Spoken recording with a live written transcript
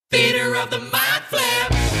of the Mind Flare.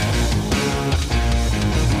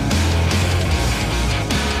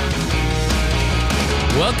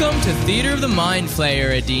 Welcome to Theatre of the Mind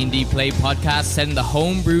Flayer, a D&D play podcast set in the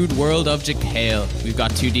homebrewed world of Jekyll. We've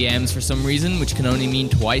got 2 DMs for some reason, which can only mean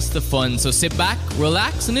twice the fun. So sit back,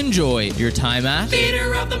 relax, and enjoy your time at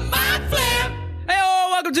Theatre of the Mind Flare. Hey,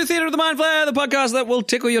 welcome to Theatre of the Mind Flare, the podcast that will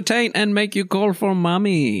tickle your taint and make you call for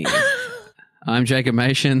mommy. I'm Jacob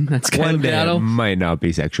Machin. That's Caleb Dowdall. Might not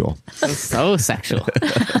be sexual. so sexual.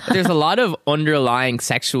 There's a lot of underlying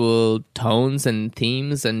sexual tones and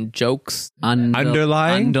themes and jokes.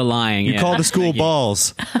 Underlying? You call the school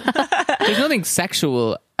balls. There's nothing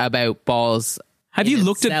sexual about balls. Have you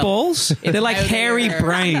looked at balls? They're like out hairy there.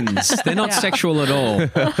 brains. They're not sexual at all.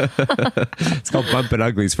 It's called bumping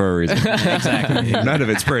uglies for a reason. Exactly. None of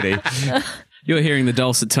it's pretty. You're hearing the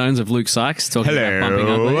dulcet tones of Luke Sykes talking about bumping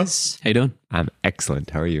uglies. How you doing? I'm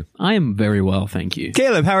excellent. How are you? I am very well, thank you.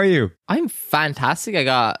 Caleb, how are you? I'm fantastic. I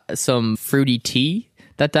got some fruity tea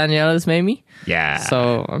that Danielle has made me. Yeah.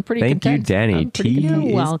 So I'm pretty Thank content. you, Danny. I'm pretty Tea content.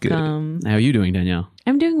 is Welcome. How are you doing, Danielle?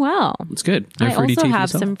 I'm doing well. It's good. No I fruity also tea for have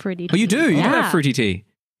yourself? some fruity tea. Oh, you do? You do Yeah. have fruity tea.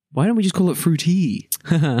 Why don't we just call it fruity?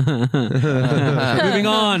 Moving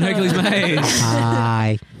on, Hercules Mayes.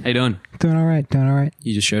 Hi. How you doing? Doing all right.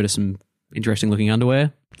 You just showed us some interesting looking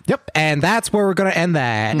underwear. Yep. And that's where we're going to end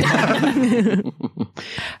that.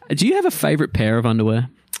 Do you have a favorite pair of underwear?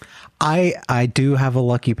 I do have a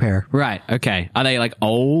lucky pair. Right. Okay. Are they like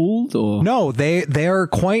old or? No, they're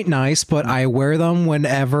quite nice, but I wear them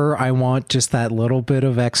whenever I want just that little bit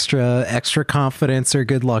of extra confidence or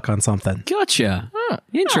good luck on something. Gotcha.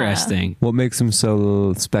 Interesting. What makes them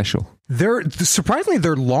so special? They're surprisingly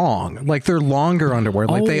they're long. Like they're longer underwear.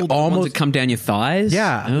 Like they Old ones almost that come down your thighs.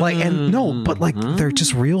 yeah, like and no, but like they're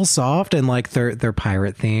just real soft and like they're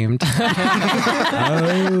pirate themed.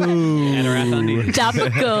 Etterath undies.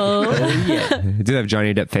 Topical. Do they have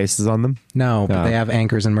Johnny Depp faces on them? No, but they have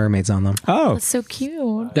anchors and mermaids on them. Oh. So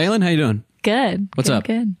cute. Daelyn, how you doing? Good. What's Good, up?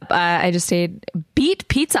 Good. I just ate beet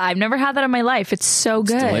pizza. I've never had that in my life. It's so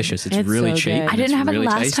good. It's delicious. It's really so cheap. good. and I didn't it's have really it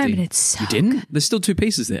last tasty. time, and it's so You didn't? There's still 2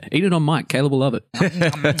 pieces there. Eat it on mic. Caleb will love it.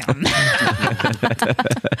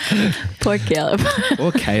 Poor Caleb.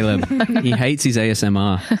 Or Caleb. He hates his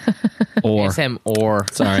ASMR. Or. SM or.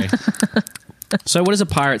 Sorry. So what does a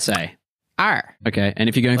pirate say? R. Okay. And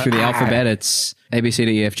if you're going through the alphabet, it's A, B, C,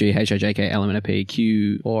 D, E, F, G, H, I, J, K, L, M, N, O, P,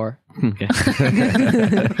 Q. Or. Okay.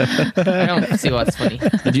 I don't see what's funny.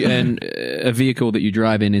 And a vehicle that you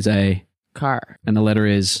drive in is a, Car. and the letter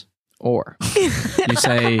is, Or.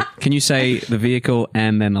 can you say the vehicle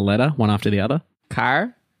and then the letter, one after the other?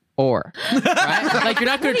 Car. Or. Right? Like you're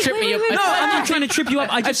not going to trip me up. No, I'm not trying to trip you up.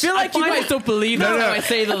 I feel like you guys don't believe me when I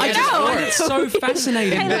say the letter find or. it so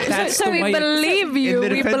fascinating that that's so the we way believe you. In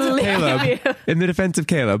the We defense of believe Caleb, you. in the defense of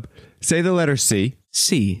Caleb, say the letter C.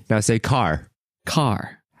 C. Now say car.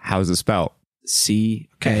 Car. How's it spelled? C.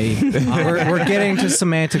 K. We're getting to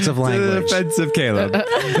semantics of In the language. defense of Caleb.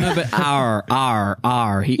 No, but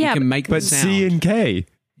R. He Yeah, can make the But sound. C and K.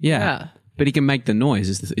 Yeah. But he can make the noise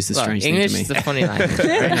is the Look, strange English thing is to me. a funny language.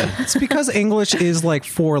 It's because English is like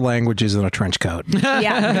 4 languages in a trench coat.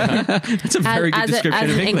 Yeah. That's a very good description as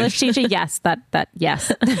of an English teacher, yes. That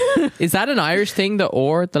yes. Is that an Irish thing, the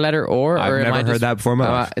letter or? I've or am never I heard just, that before in my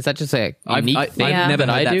life. Is that just a I've unique thing never that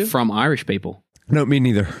heard I that do? from Irish people. No, me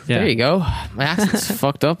neither. Yeah. There you go. My accent's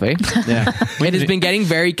fucked up, eh? Yeah. It has been getting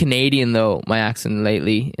very Canadian, though, my accent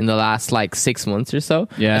lately, in the last, 6 months or so.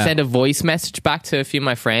 Yeah. I sent a voice message back to a few of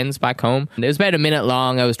my friends back home. It was about a minute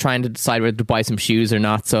long. I was trying to decide whether to buy some shoes or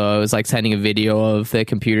not, so I was, sending a video of the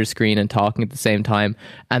computer screen and talking at the same time,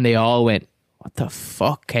 and they all went, "What the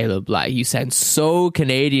fuck, Caleb? You sound so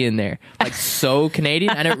Canadian there. So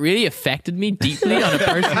Canadian." And it really affected me deeply on a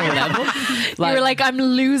personal level. You were like, I'm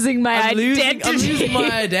losing my identity. I'm losing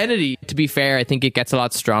my identity. To be fair, I think it gets a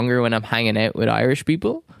lot stronger when I'm hanging out with Irish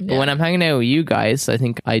people. But when I'm hanging out with you guys, I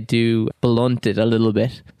think I do blunt it a little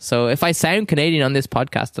bit. So if I sound Canadian on this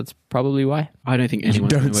podcast, that's probably why. I don't think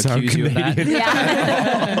anyone's going to sound accuse you of that.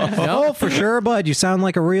 Yeah. Oh, for sure, bud. You sound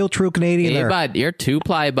like a real true Canadian Hey, there. bud, you're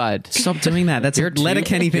two-ply, bud. Stop doing that. That's a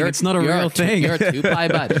Letterkenny thing. It's not a real thing. You're a two-ply,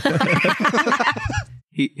 bud.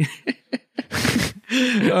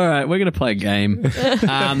 All right, we're going to play a game.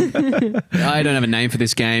 I don't have a name for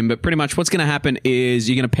this game, but pretty much what's going to happen is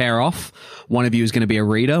you're going to pair off. One of you is going to be a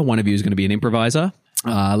reader. One of you is going to be an improviser.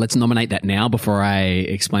 Let's nominate that now before I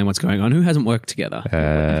explain what's going on. Who hasn't worked together?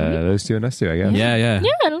 Those two and us two, I guess. Yeah. Yeah,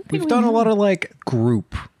 I don't think We've done a lot of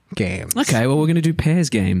group games. Okay, well, we're going to do pairs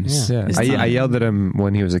games. Yeah. this I time. yelled at him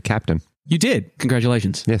when he was a captain. You did.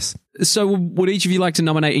 Congratulations. Yes. So would each of you like to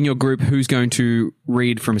nominate in your group who's going to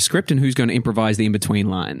read from a script and who's going to improvise the in-between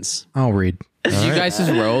lines? I'll read. Did you guys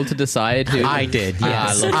just roll to decide who? I did.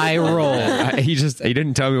 Yes, look. I rolled. He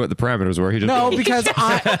didn't tell me what the parameters were. He just No, because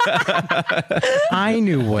I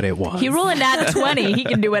knew what it was. He rolled a nat 20. He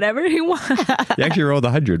can do whatever he wants. He actually rolled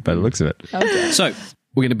 100 by the looks of it. Okay. So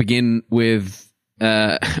we're going to begin with...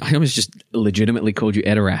 I almost just legitimately called you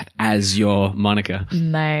Etterath as your moniker.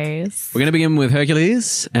 Nice. We're going to begin with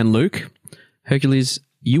Hercules and Luke. Hercules,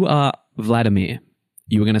 you are Vladimir.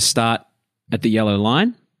 You are going to start at the yellow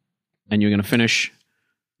line, and you're going to finish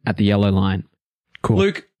at the yellow line. Cool.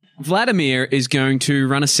 Luke, Vladimir is going to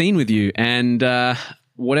run a scene with you, and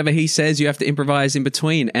whatever he says, you have to improvise in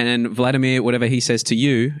between. And Vladimir, whatever he says to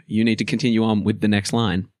you, you need to continue on with the next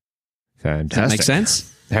line. Fantastic. Does that make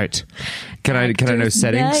sense? All right. Can I know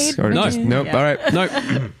settings? Or No. just, nope. Yeah. All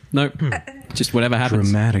right. Nope. Just whatever happens.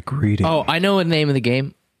 Dramatic reading. Oh, I know the name of the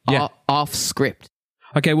game. Yeah. Off script.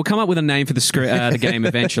 Okay, we'll come up with a name for the game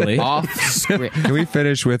eventually. Off script. Can we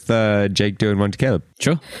finish with Jake doing one to Caleb?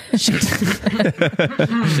 Sure. Shouldn't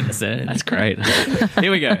have said it. That's great.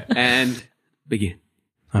 Here we go. And begin.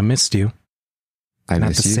 I missed you. And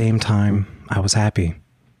at the same time, I was happy.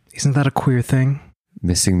 Isn't that a queer thing?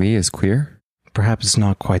 Missing me is queer? Perhaps it's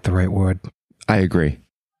not quite the right word. I agree.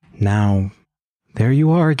 Now, there you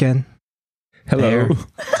are again. Hello. There.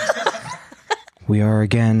 We are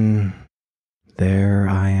again. There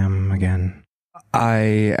I am again. I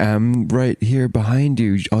am right here behind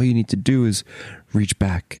you. All you need to do is reach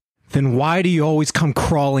back. Then why do you always come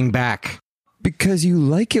crawling back? Because you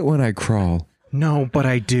like it when I crawl. No, but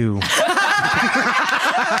I do.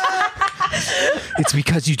 It's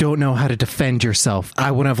because you don't know how to defend yourself.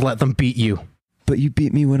 I wouldn't have let them beat you. But you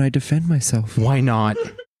beat me when I defend myself. Why not?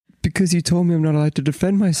 Because you told me I'm not allowed to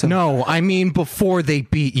defend myself. No, I mean before they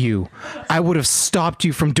beat you. I would have stopped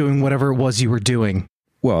you from doing whatever it was you were doing.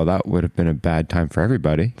 Well, that would have been a bad time for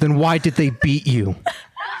everybody. Then why did they beat you?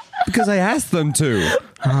 Because I asked them to.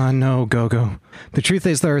 No, Gogo. The truth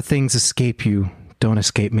is there are things escape you. Don't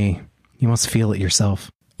escape me. You must feel it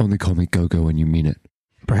yourself. Only call me Go-Go when you mean it.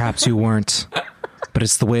 Perhaps you weren't. But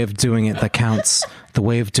it's the way of doing it that counts. The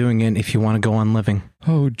way of doing it if you want to go on living.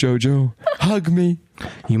 Oh, Jojo, hug me.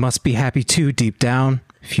 You must be happy too, deep down,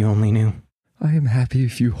 if you only knew. I am happy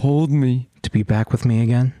if you hold me. To be back with me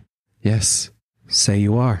again? Yes. Say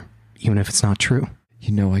you are, even if it's not true.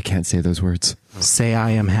 You know I can't say those words. Say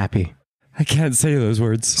I am happy. I can't say those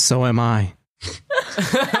words. So am I.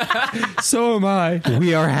 So am I.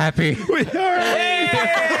 We are happy. We are.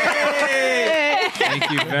 Thank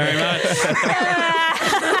you very much.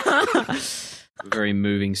 Very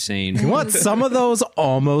moving scene. What? Some of those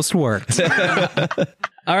almost worked.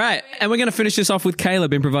 All right, and we're going to finish this off with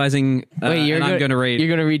Caleb improvising. Wait, I'm going to read. You're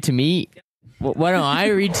going to read to me? Why don't I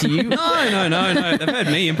read to you? No. They've heard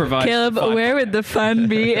me improvise. Caleb, where would the fun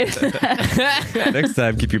be? Next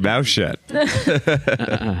time, keep your mouth shut. Are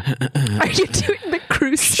you doing the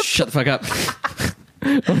crucible? Shut the fuck up.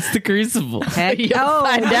 What's the crucible? Heck,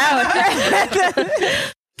 find out.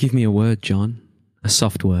 Give me a word, John. A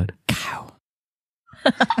soft word. Cow.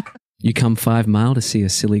 You come 5 miles to see a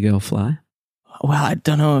silly girl fly? Well, I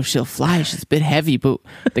don't know if she'll fly. She's a bit heavy, but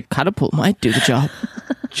the catapult might do the job.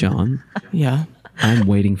 John, Yeah. I'm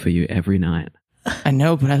waiting for you every night. I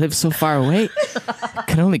know, but I live so far away. I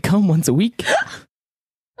can only come once a week.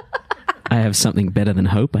 I have something better than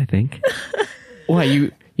hope, I think. What,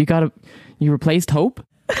 you replaced Hope?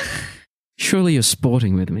 Surely you're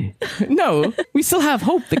sporting with me. No, we still have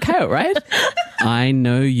Hope, the cow, right? I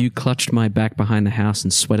know you clutched my back behind the house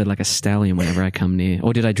and sweated like a stallion whenever I come near.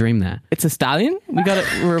 Or did I dream that? It's a stallion?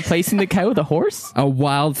 We're replacing the cow with a horse? A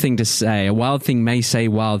wild thing to say. A wild thing may say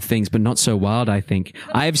wild things, but not so wild, I think.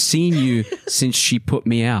 I have seen you since she put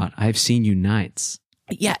me out. I have seen you nights.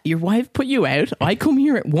 Yeah, your wife put you out. I come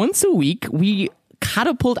here once a week. We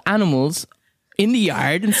catapult animals in the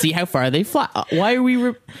yard and see how far they fly. Why are we...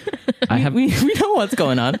 we know what's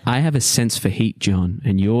going on. I have a sense for heat, John,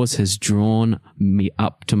 and yours has drawn me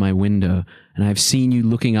up to my window, and I've seen you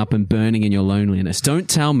looking up and burning in your loneliness. Don't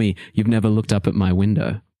tell me you've never looked up at my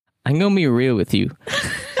window. I'm going to be real with you.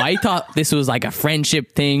 I thought this was like a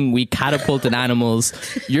friendship thing. We catapulted animals.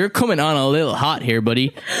 You're coming on a little hot here,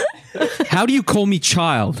 buddy. How do you call me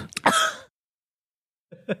child?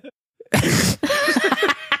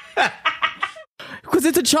 Because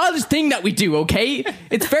it's a childish thing that we do, okay?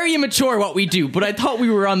 It's very immature what we do, but I thought we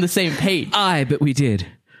were on the same page. Aye, but we did.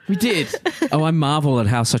 We did. Oh, I marvel at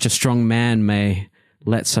how such a strong man may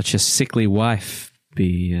let such a sickly wife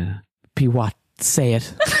be... Be what? Say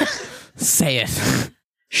it. Say it.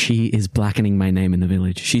 She is blackening my name in the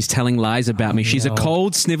village. She's telling lies about me. She's a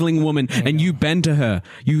cold, sniveling woman, and you bend to her.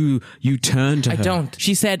 You turn to her. I don't.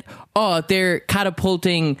 She said, "Oh, they're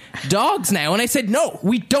catapulting dogs now," and I said, "No,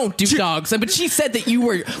 we don't do dogs." But she said that you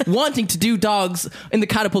were wanting to do dogs in the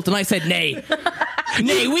catapult, and I said, "Nay,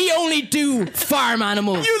 nay, we only do farm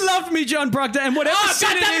animals." You love me, John Proctor, and whatever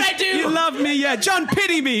sin it is, I do. you love me. Yeah, John,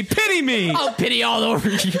 pity me, pity me. I'll pity all over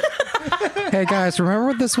you. Hey guys, remember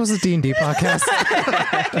when this was a D&D podcast?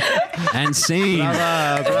 And scene.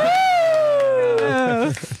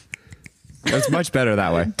 It's much better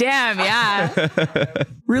that way. Damn, yeah.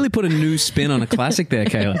 Really put a new spin on a classic there,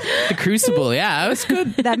 Caleb. The Crucible, yeah, that was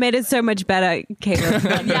good. That made it so much better, Caleb.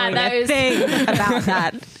 Yeah, that was thing about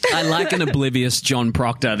that. I like an oblivious John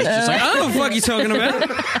Proctor that's just like, I don't know what the fuck you talking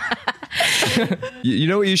about. You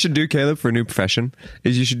know what you should do, Caleb, for a new profession?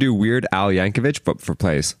 Is you should do Weird Al Yankovic, but for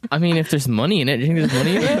plays. I mean, if there's money in it, do you think there's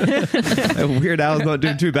money in it? Weird Al's not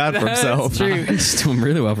doing too bad for himself. True. He's doing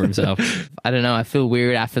really well for himself. I don't know. I feel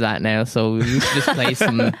weird after that now, so we should just play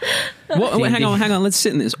some. Hang on. Let's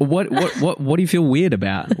sit in this. What do you feel weird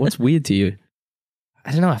about? What's weird to you?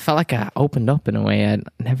 I don't know. I felt like I opened up in a way I'd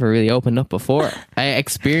never really opened up before. I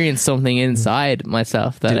experienced something inside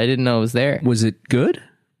myself that I didn't know was there. Was it good?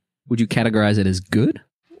 Would you categorize it as good?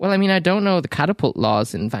 Well, I mean, I don't know the catapult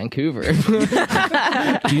laws in Vancouver. Do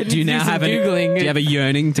you now have Googling. Do you have a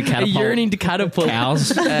yearning to catapult? A yearning to catapult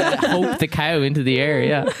cows? Hope the cow into the air,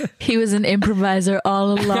 yeah. He was an improviser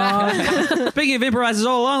all along. Speaking of improvisers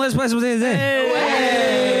all along, let's play some things in.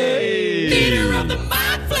 Leader of the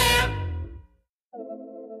mind flip.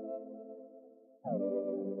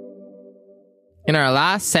 In our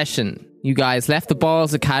last session, you guys left the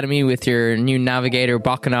Balls Academy with your new navigator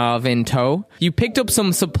Bakanov in tow. You picked up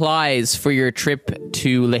some supplies for your trip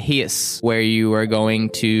to Lahias, where you are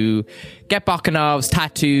going to get Bakanov's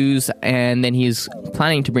tattoos, and then he's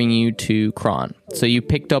planning to bring you to Kron. So you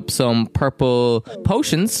picked up some purple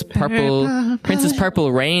potions, Princess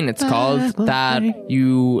Purple Rain it's called, that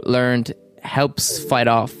you learned helps fight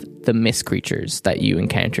off the mist creatures that you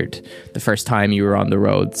encountered the first time you were on the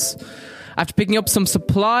roads. After picking up some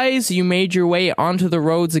supplies, you made your way onto the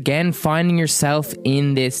roads again, finding yourself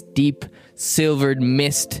in this deep silvered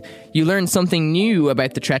mist. You learned something new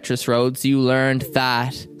about the treacherous roads. You learned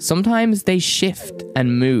that sometimes they shift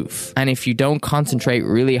and move. And if you don't concentrate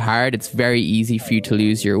really hard, it's very easy for you to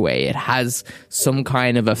lose your way. It has some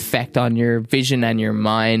kind of effect on your vision and your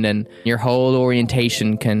mind, and your whole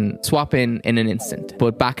orientation can swap in an instant.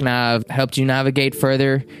 But Backnav helped you navigate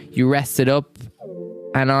further. You rested up.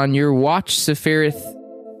 And on your watch, Safirith,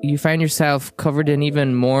 you found yourself covered in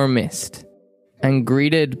even more mist and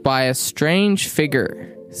greeted by a strange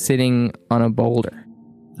figure sitting on a boulder.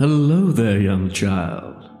 Hello there, young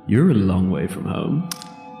child. You're a long way from home.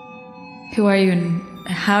 Who are you and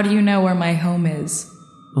how do you know where my home is?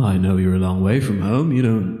 I know you're a long way from home. You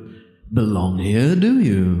don't belong here, do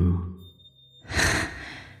you?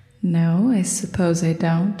 No, I suppose I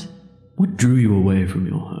don't. What drew you away from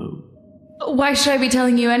your home? Why should I be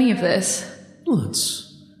telling you any of this? Well,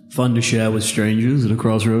 it's fun to share with strangers at a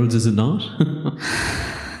crossroads, is it not?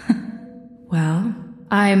 Well,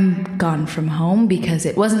 I'm gone from home because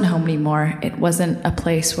it wasn't home anymore. It wasn't a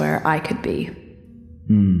place where I could be.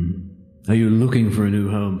 Are you looking for a new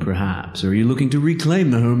home, perhaps? Or are you looking to reclaim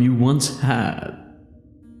the home you once had?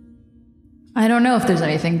 I don't know if there's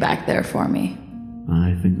anything back there for me.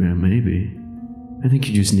 I think there may be. I think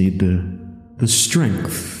you just need the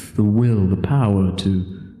strength, the will, the power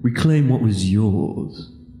to reclaim what was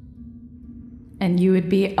yours. And you would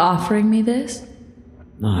be offering me this?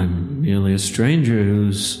 I'm merely a stranger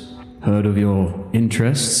who's heard of your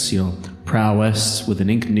interests, your prowess with an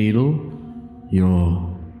ink needle,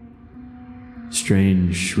 your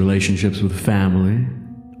strange relationships with family.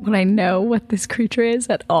 Would I know what this creature is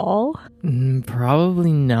at all?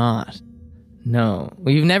 Probably not. No.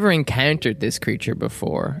 We've never encountered this creature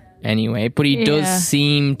before. Anyway, but he does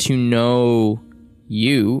seem to know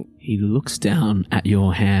you. He looks down at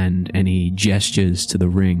your hand and he gestures to the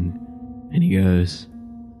ring and he goes,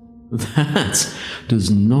 "That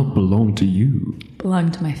does not belong to you."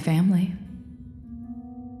 Belong to my family.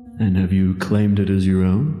 And have you claimed it as your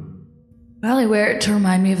own? Well, I wear it to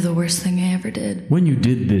remind me of the worst thing I ever did. When you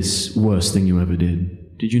did this worst thing you ever did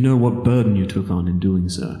you know what burden you took on in doing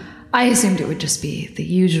so? I assumed it would just be the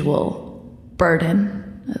usual burden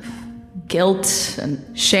of guilt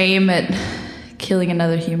and shame at killing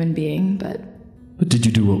another human being, but did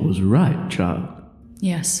you do what was right, child?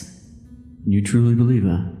 yes. You truly believe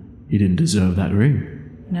that? He didn't deserve that ring.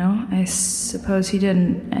 No, I suppose he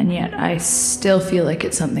didn't, and yet I still feel like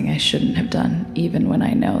it's something I shouldn't have done, even when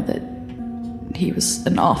I know that he was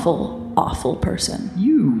an awful, awful person.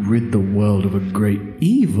 You rid the world of a great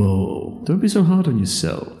evil. Don't be so hard on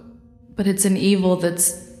yourself. But it's an evil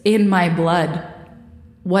that's in my blood.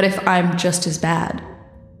 What if I'm just as bad?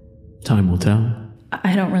 Time will tell.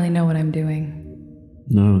 I don't really know what I'm doing.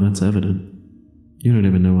 No, that's evident. You don't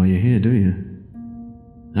even know why you're here, do you?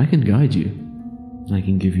 I can guide you. I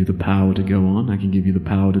can give you the power to go on. I can give you the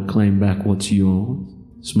power to claim back what's yours.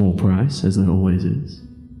 Small price, as there always is.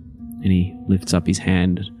 And he lifts up his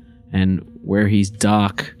hand, and where his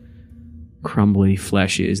dark, crumbly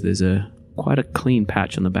flesh is, there's quite a clean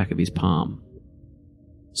patch on the back of his palm.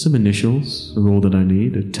 Some initials are all that I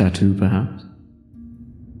need. A tattoo, perhaps.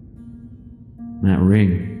 That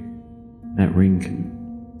ring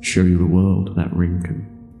can show you the world. That ring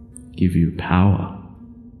can give you power.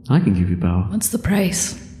 I can give you power. What's the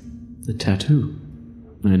price? The tattoo.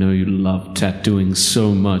 I know you love tattooing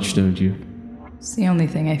so much, don't you? It's the only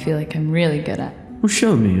thing I feel like I'm really good at. Well,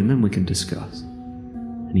 show me and then we can discuss.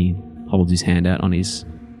 And he holds his hand out on his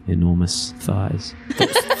enormous thighs.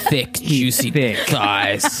 Thick, juicy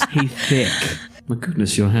thighs. He's thick. My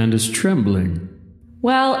goodness, your hand is trembling.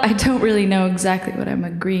 Well, I don't really know exactly what I'm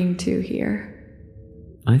agreeing to here.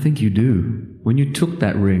 I think you do. When you took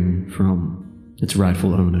that ring from its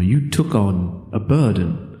rightful owner, you took on a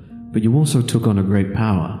burden, but you also took on a great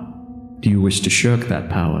power. Do you wish to shirk that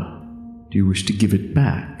power? Do you wish to give it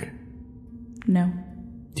back? No.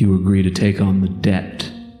 Do you agree to take on the debt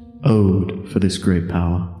owed for this great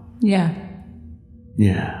power? Yeah.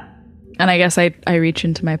 Yeah. And I guess I reach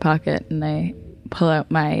into my pocket and I pull out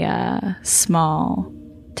my small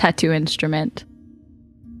tattoo instrument.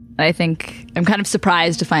 I think I'm kind of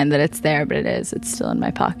surprised to find that it's there, but it is. It's still in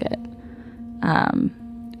my pocket.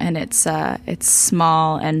 And it's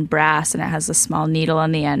small and brass, and it has a small needle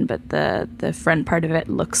on the end, but the front part of it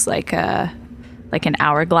looks like an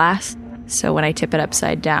hourglass. So when I tip it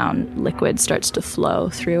upside down, liquid starts to flow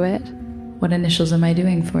through it. What initials am I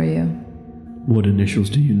doing for you? What initials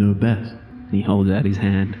do you know best? And he holds out his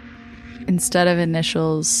hand. Instead of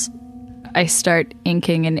initials, I start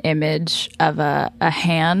inking an image of a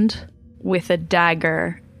hand with a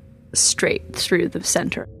dagger straight through the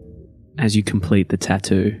center. As you complete the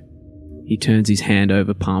tattoo, he turns his hand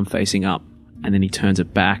over, palm facing up, and then he turns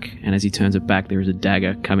it back, and as he turns it back, there is a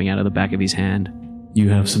dagger coming out of the back of his hand. You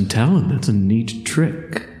have some talent. That's a neat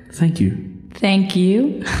trick. Thank you. Thank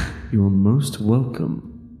you. You are most welcome.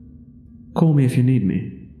 Call me if you need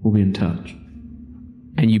me. We'll be in touch.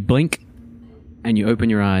 And you blink, and you open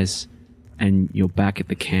your eyes, and you're back at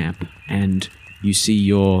the camp, and you see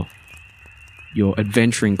your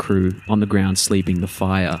adventuring crew on the ground sleeping, the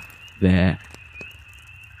fire there,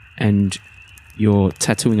 and your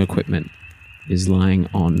tattooing equipment is lying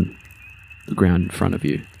on the ground in front of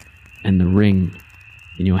you, and the ring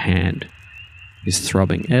in your hand is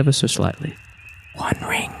throbbing ever so slightly. One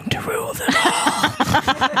ring to rule them all.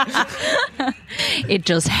 It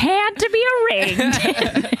just had to be a ring.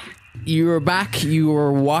 You are back.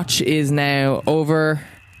 Your watch is now over.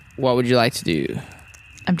 What would you like to do?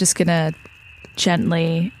 I'm just going to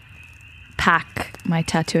gently pack my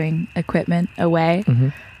tattooing equipment away. Mm-hmm.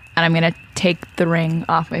 And I'm going to take the ring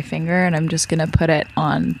off my finger and I'm just going to put it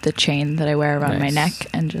on the chain that I wear around my neck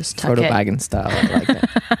and just tuck it. Proto-bagging style. I like it.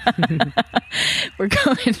 We're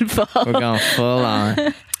going full. We're going full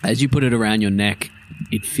on. As you put it around your neck,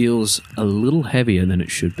 it feels a little heavier than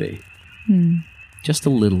it should be. Just a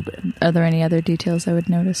little bit. Are there any other details I would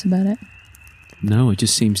notice about it? No, it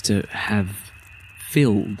just seems to have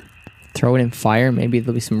filled. Throw it in fire. Maybe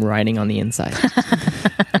there'll be some writing on the inside.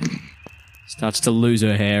 Starts to lose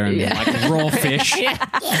her hair and like raw fish.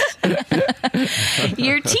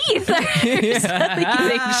 Your teeth are suddenly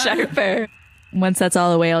getting sharper. Once that's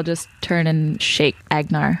all away, I'll just turn and shake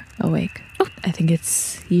Agenar awake. Oh, I think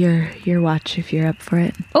it's your watch if you're up for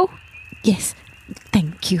it. Oh, yes.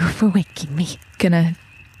 Thank you for waking me. Gonna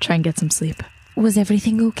try and get some sleep. Was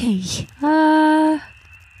everything okay? Yeah,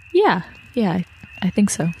 I think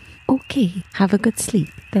so. Okay. Have a good sleep.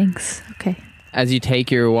 Thanks. Okay. As you take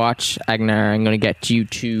your watch, Agenar, I'm going to get you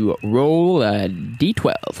to roll a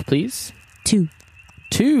d12, please. 2.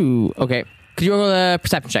 Okay. Could you roll a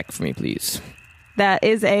perception check for me, please? That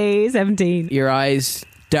is a 17. Your eyes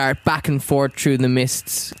dart back and forth through the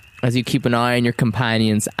mists as you keep an eye on your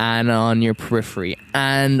companions and on your periphery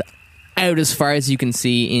and out as far as you can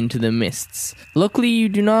see into the mists. Luckily, you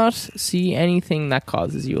do not see anything that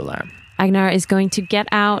causes you alarm. Agenar is going to get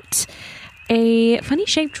out a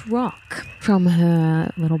funny-shaped rock from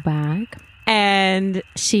her little bag, and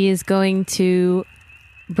she is going to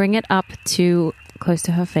bring it up to close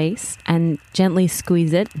to her face and gently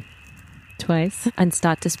squeeze it twice and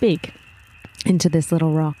start to speak. into this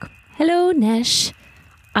little rock. Hello, Nesh.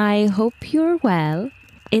 I hope you're well.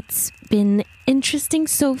 It's been interesting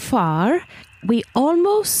so far. We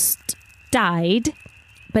almost died,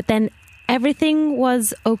 but then everything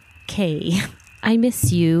was okay. I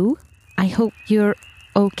miss you. I hope you're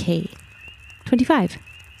okay. 25.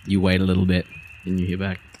 You wait a little bit, and you hear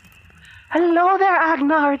back. Hello there,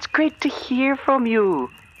 Agenar. It's great to hear from you.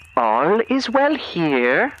 All is well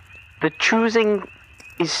here. The choosing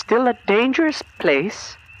is still a dangerous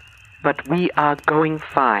place, but we are going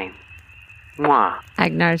fine. Mwah.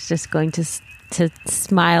 Agnar's just going to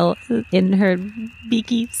smile in her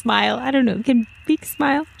beaky smile. I don't know. Can beak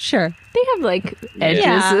smile? Sure. They have like edges.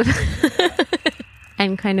 Yeah.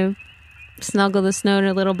 And kind of snuggle the snow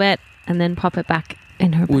a little bit and then pop it back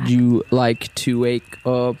in her Would back. you like to wake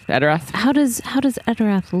up Etterath? How does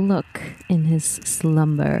Etterath look in his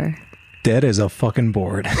slumber? Dead as a fucking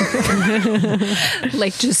board.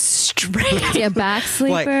 Like just straight. Yeah, back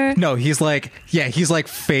sleeper. Like, no, he's like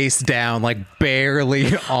face down, like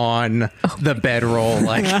barely on the bedroll,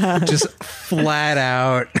 like just flat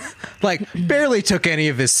out, like barely took any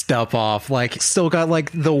of his stuff off, like still got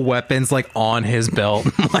like the weapons like on his belt,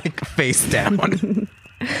 like face down.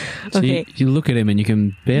 So Okay. you look at him and you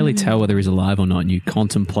can barely tell whether he's alive or not, and you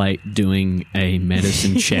contemplate doing a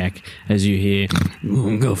medicine check as you hear,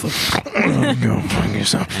 go fuck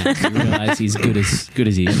yourself. You realize he's good as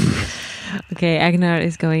he is. Okay, Agenar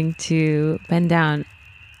is going to bend down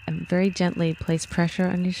and very gently place pressure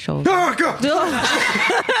on his shoulder.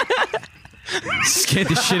 Scared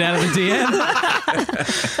the shit out of the DM.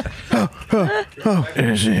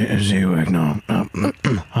 Is he awake now?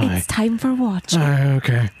 Hi. It's time for watch.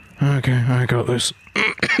 Okay, I got this.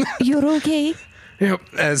 You're okay? Yep.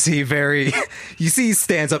 As he you see he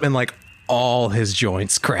stands up and like all his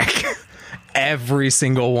joints crack. Every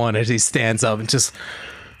single one as he stands up and just,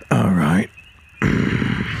 all right.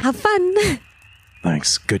 Have fun.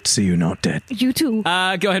 Thanks. Good to see you not dead. You too. Go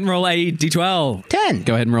ahead and roll a d12. 10.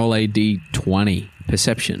 Go ahead and roll a d20.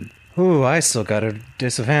 Perception. Ooh, I still got a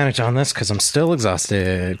disadvantage on this because I'm still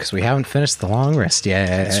exhausted because we haven't finished the long rest yet.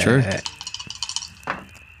 That's true.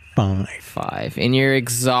 5. In your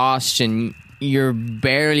exhaustion, you're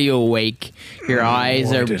barely awake. Your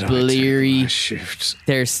eyes are bleary.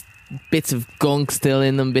 There's bits of gunk still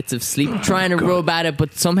in them, bits of sleep. Trying to rub at it,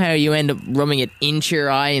 but somehow you end up rubbing it into your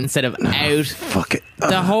eye instead of out. Fuck it.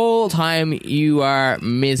 The whole time you are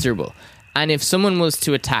miserable. And if someone was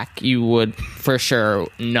to attack, you would for sure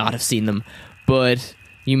not have seen them. But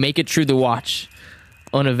you make it through the watch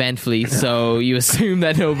uneventfully, so you assume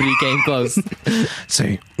that nobody came close.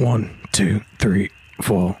 Say 1, 2, 3,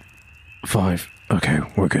 4, 5. Okay,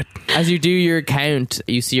 we're good. As you do your count,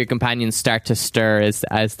 you see your companions start to stir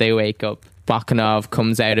as they wake up. Bakanov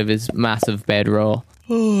comes out of his massive bedroll.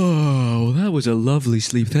 Oh, that was a lovely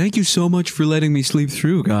sleep. Thank you so much for letting me sleep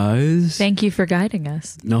through, guys. Thank you for guiding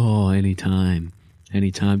us. No, anytime.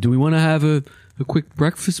 Do we want to have a quick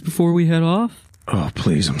breakfast before we head off? Oh,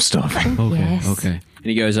 please, I'm starving. Okay. And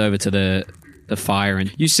he goes over to the fire,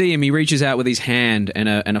 and you see him. He reaches out with his hand, and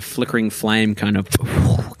a flickering flame kind of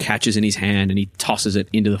catches in his hand, and he tosses it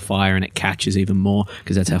into the fire, and it catches even more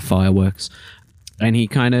because that's how fire works. And he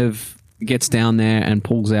kind of gets down there and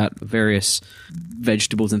pulls out various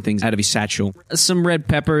vegetables and things out of his satchel. Some red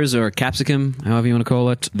peppers or capsicum, however you want to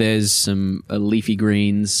call it. There's some leafy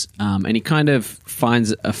greens, and he kind of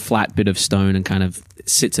finds a flat bit of stone and kind of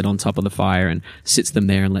sits it on top of the fire and sits them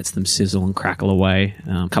there and lets them sizzle and crackle away.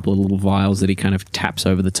 A couple of little vials that he kind of taps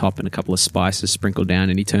over the top and a couple of spices sprinkled down,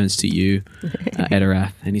 and he turns to you,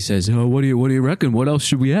 Etterath, and he says, "Oh, what do you reckon? What else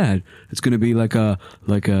should we add? It's going to be like a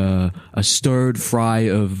stirred fry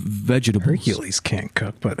of vegetables." Hercules can't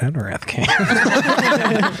cook, but Etterath can.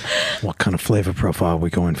 What kind of flavor profile are we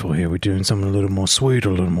going for here? Are we doing something a little more sweet or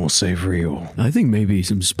a little more savory? Or I think maybe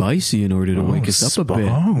some spicy in order to wake us up a bit.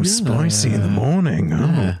 Oh, spicy in the morning.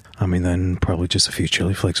 Oh. I mean, then probably just a few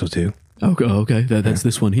chili flakes will do. Okay. That's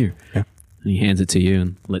this one here. Yeah. And he hands it to you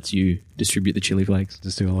and lets you distribute the chili flakes.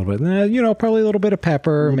 Just do a little bit. Probably a little bit of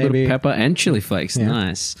pepper, A little maybe. bit of pepper and chili flakes. Yeah.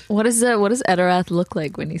 Nice. What does Etterath look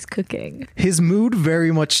like when he's cooking? His mood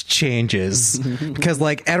very much changes because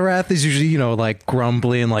like Etterath is usually like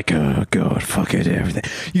grumbly and like, oh god, fuck it, everything.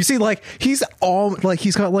 You see like he's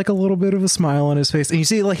got like a little bit of a smile on his face, and you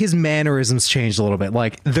see like his mannerisms changed a little bit.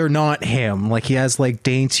 Like they're not him. Like he has like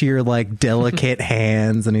daintier, like delicate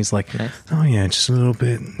hands, and he's like, nice. Oh yeah, just a little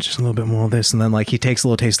bit more of this, and then like he takes a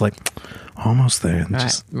little taste, like almost there. And All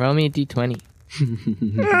just right, roll me a d20.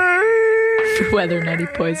 Whether or not he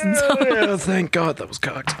poisons him. oh, thank God that was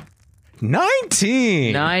cocked.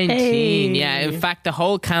 19. 19. Yeah, in fact, the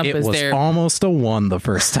whole camp It is was there. almost a 1 the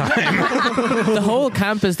first time. The whole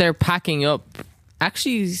camp is there packing up.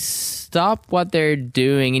 Actually, stop what they're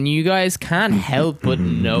doing, and you guys can't help but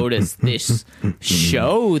notice this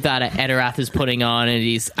show that Etterath is putting on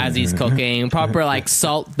as he's cooking. Proper like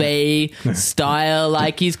Salt Bay style.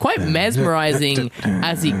 Like he's quite mesmerizing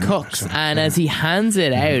as he cooks and as he hands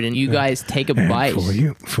it out, and you guys take a bite. For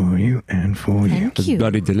you, and for you. It's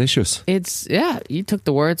bloody delicious. It's you took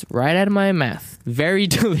the words right out of my mouth. Very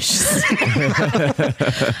delicious.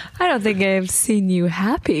 I don't think I've seen you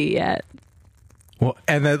happy yet. Well,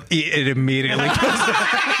 and then it immediately goes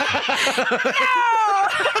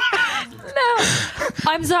No,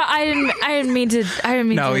 I'm sorry. I didn't mean to.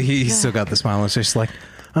 No, to. he still got the smile. It's just like,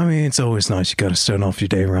 I mean, it's always nice. You got to start off your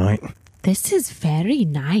day right. This is very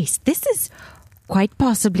nice. This is quite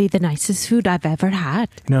possibly the nicest food I've ever had.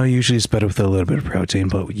 No, usually it's better with a little bit of protein,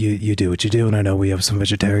 but you do what you do, and I know we have some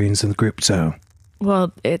vegetarians in the group, so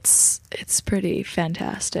Well, it's pretty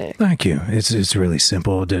fantastic. thank you. It's really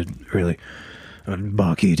simple.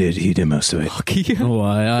 Baki did. He did most of it. Oh,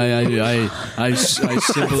 I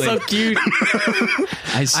simply. So cute.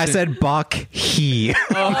 I said Bak he.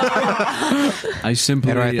 I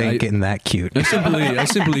simply. And I think getting that cute. I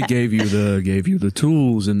simply gave you the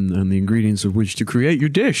tools and the ingredients of which to create your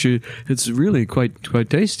dish. It's really quite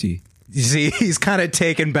tasty. You see, he's kind of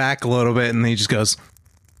taken back a little bit, and he just goes,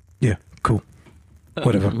 "Yeah, cool,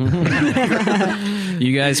 whatever."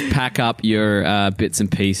 You guys pack up your bits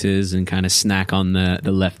and pieces and kind of snack on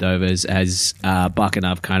the leftovers as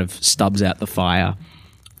Buckenup kind of stubs out the fire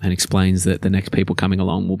and explains that the next people coming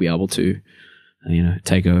along will be able to,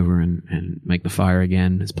 take over and make the fire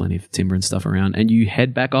again. There's plenty of timber and stuff around. And you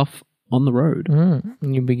head back off on the road.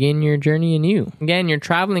 And you begin your journey anew. Again, you're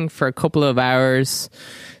traveling for a couple of hours.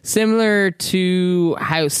 Similar to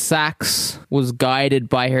how Sax was guided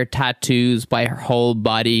by her tattoos, by her whole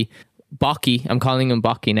body. Baki, I'm calling him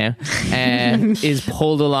Baki now, is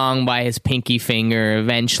pulled along by his pinky finger.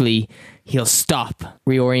 Eventually, he'll stop,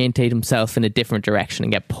 reorientate himself in a different direction,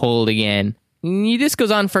 and get pulled again. This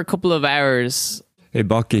goes on for a couple of hours. Hey,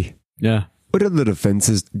 Bucky. Yeah. What other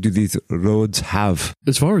defenses do these roads have?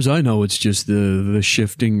 As far as I know, it's just the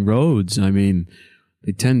shifting roads. I mean,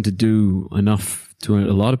 they tend to do enough to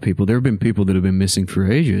a lot of people. There have been people that have been missing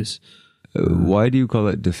for ages. Why do you call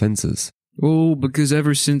it defenses? Well, because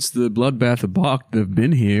ever since the bloodbath of Bach, they've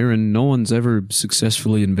been here, and no one's ever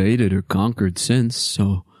successfully invaded or conquered since,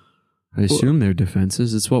 so I assume they're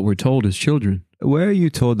defenses. It's what we're told as children. Where are you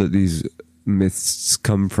told that these mists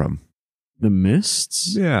come from? The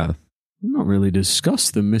mists? Yeah. Not really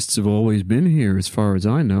discussed. The mists have always been here, as far as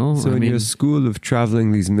I know. So in your school of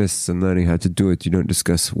traveling these mists and learning how to do it, you don't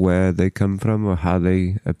discuss where they come from or how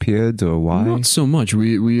they appeared or why? Not so much.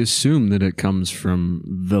 We assume that it comes from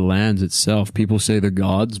the lands itself. People say the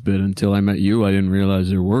gods, but until I met you, I didn't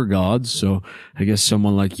realize there were gods. So I guess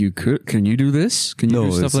someone like you could. Can you do this? Can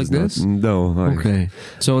you do stuff like this? No. Okay.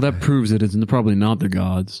 So that proves that it's probably not the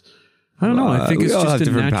gods. I don't know. I think it's just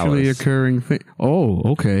a naturally occurring thing.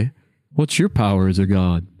 Oh, okay. What's your power as a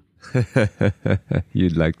god?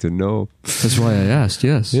 You'd like to know. That's why I asked,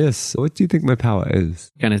 yes. Yes. What do you think my power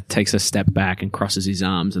is? Kind of takes a step back and crosses his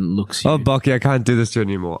arms and looks. Oh, Bucky, I can't do this to you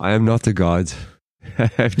anymore. I am not a god.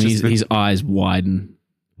 His eyes widen.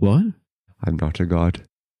 What? I'm not a god.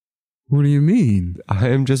 What do you mean? I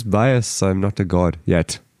am just biased. I'm not a god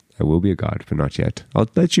yet. I will be a god, but not yet. I'll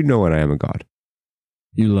let you know when I am a god.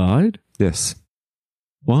 You lied? Yes.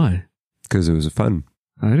 Why? Because it was fun.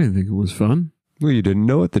 I didn't think it was fun. Well, you didn't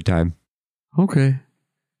know at the time. Okay.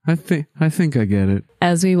 I think I get it.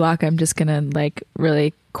 As we walk, I'm just gonna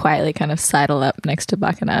really quietly kind of sidle up next to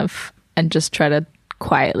Bakanev and just try to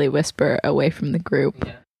quietly whisper away from the group.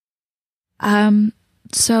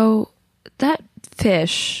 So that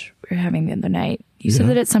fish we were having the other night, you said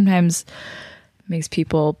that it sometimes makes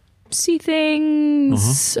people see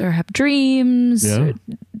things or have dreams. Yeah.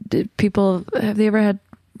 Have they ever had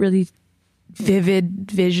really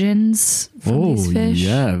vivid visions from these fish?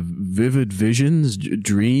 Yeah, vivid visions,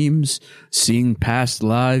 dreams, seeing past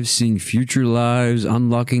lives, seeing future lives,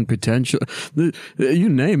 unlocking potential. You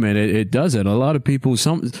name it, it does it. A lot of people,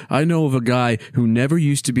 I know of a guy who never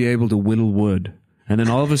used to be able to whittle wood. And then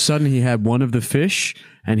all of a sudden he had one of the fish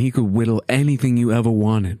and he could whittle anything you ever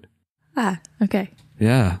wanted. Ah, okay.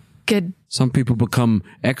 Yeah. Good. Some people become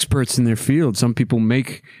experts in their field. Some people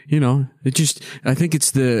make, I think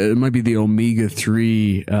it might be the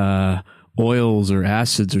omega-3 oils or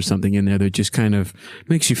acids or something in there that just kind of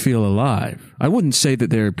makes you feel alive. I wouldn't say that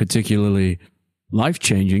they're particularly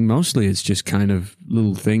life-changing. Mostly it's just kind of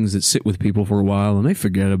little things that sit with people for a while and they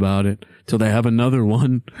forget about it till they have another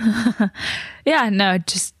one. Yeah, no,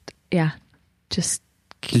 just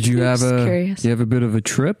Did you have curious. you have a bit of a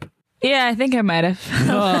trip? Yeah, I think I might have.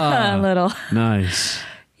 A little. Nice.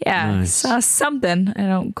 Yeah, Nice. saw something. I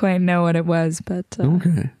don't quite know what it was, but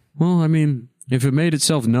Okay. Well, I mean, if it made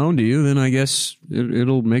itself known to you, then I guess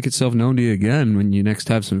it'll make itself known to you again when you next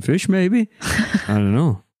have some fish, maybe? I don't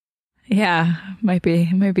know. yeah, might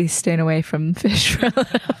be staying away from fish for a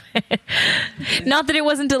little bit. Not that it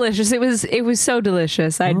wasn't delicious. It was so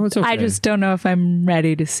delicious. Oh, it's okay. I just don't know if I'm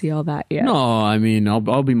ready to see all that yet. No, I mean,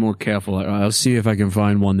 I'll be more careful. I'll see if I can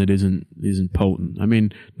find one that isn't potent. I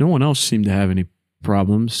mean, no one else seemed to have any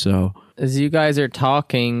problems, so... As you guys are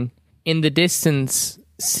talking, in the distance,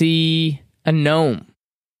 see a gnome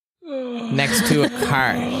next to a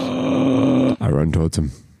cart. I run towards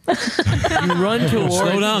him. You run towards...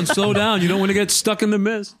 Slow down. You don't want to get stuck in the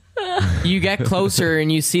mist. You get closer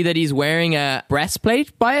and you see that he's wearing a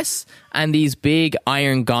breastplate, Bias, and these big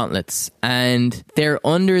iron gauntlets. And they're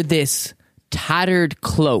under this tattered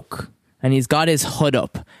cloak. And he's got his hood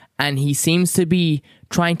up. And he seems to be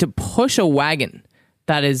trying to push a wagon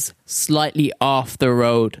that is slightly off the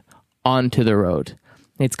road onto the road.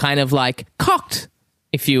 It's kind of like cocked,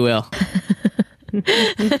 if you will.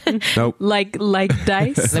 Nope. Like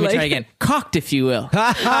dice. Let me try again. Cocked, if you will.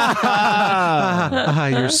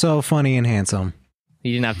 You're so funny and handsome.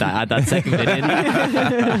 You didn't have to add that second bit in.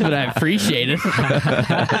 But I appreciate it.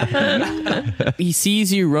 He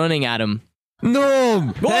sees you running at him. No!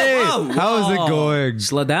 Hey! whoa, How's it whoa. going?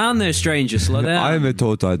 Slow down there, stranger. Slow down. I'm a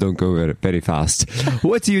Tota. I don't go very fast.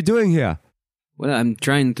 What are you doing here? Well, I'm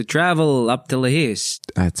trying to travel up to Lahis.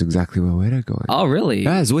 That's exactly where we're going. Oh, really?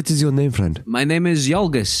 Guys, what is your name, friend? My name is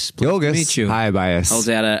Yolgus. Pleased to meet you. Hi, Bias. Holds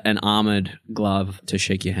out an armored glove to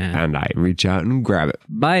shake your hand. And I reach out and grab it.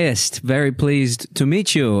 Biased, very pleased to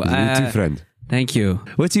meet you. You too, friend. Thank you.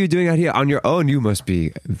 What are you doing out here on your own? You must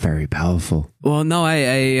be very powerful. Well, no,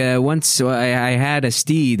 I once I had a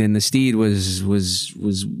steed, and the steed was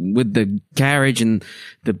with the carriage, and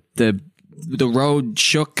the road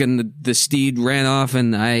shook, and the steed ran off,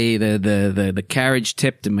 and the carriage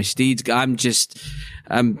tipped, and my steed's. I'm just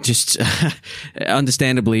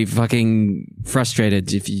understandably fucking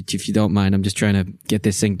frustrated. If you don't mind, I'm just trying to get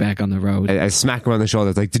this thing back on the road. I smack him on the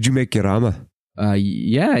shoulder. It's like, did you make your armor?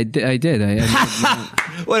 Yeah, I did.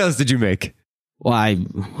 What else did you make? Well,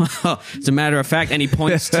 as a matter of fact, and he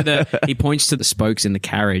points to the spokes in the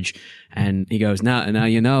carriage, and he goes, "Now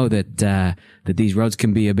you know that these roads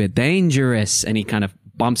can be a bit dangerous." And he kind of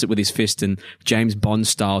bumps it with his fist, and James Bond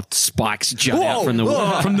style spikes jut out from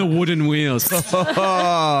the wooden wheels.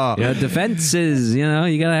 Yeah, defenses. You know,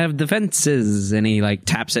 you gotta have defenses. And he like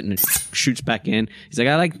taps it and it shoots back in. He's like,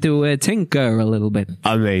 "I like to tinker a little bit."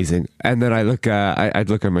 Amazing. And then I look. I'd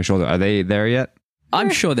look on my shoulder. Are they there yet? I'm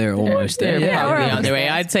sure they're almost there. They're Yeah. probably on their way.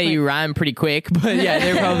 I'd say you ran pretty quick, but yeah,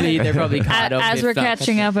 they're probably caught up. As we're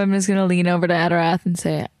catching up, I'm just gonna lean over to Etterath and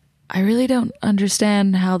say, I really don't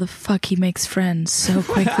understand how the fuck he makes friends so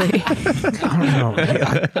quickly. I don't know.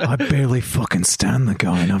 I barely fucking stand the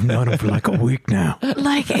guy, and I've known him for like a week now.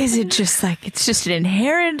 Like, is it just like it's just an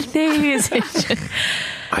inherent thing? Is it just,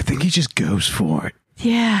 I think he just goes for it.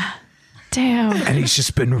 yeah. Damn. And he's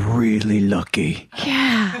just been really lucky.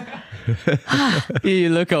 Yeah. You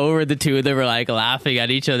look over, the two of them are like laughing at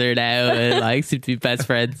each other now and like seem to be best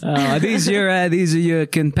friends. Are these your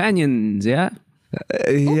companions? Yeah.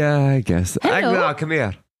 Yeah, I guess. Hello. Agenar, come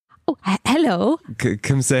here. Oh, hello.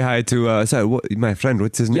 Come say hi to my friend.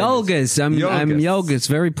 What's his name? Yolgus. I'm Yolgus.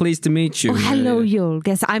 Very pleased to meet you. Oh, hello,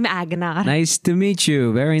 Yolgus. I'm Agenar. Nice to meet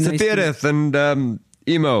you. Very nice. Safirith and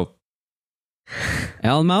Emo.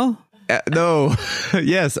 Elmo? No.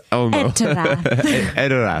 Yes, Elmo. Etterath.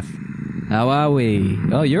 Etterath. How are we?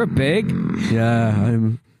 Oh, you're big. Yeah,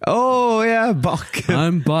 Oh, yeah, Buck.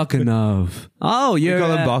 I'm Bakanov. Oh, You you're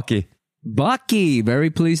call him Bucky. Bucky. Very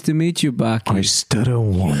pleased to meet you, Bucky. I stutter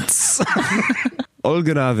once.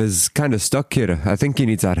 Olganov is kind of stuck here. I think he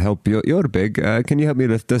needs our help. You're big. Can you help me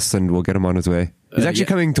lift this and we'll get him on his way? He's actually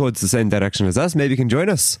coming towards the same direction as us. Maybe you can join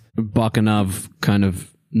us. Bakanov kind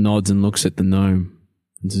of nods and looks at the gnome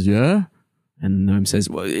and says, "Yeah." And the gnome says,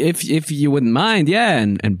 "Well, if you wouldn't mind, yeah."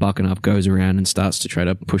 And Bakanov goes around and starts to try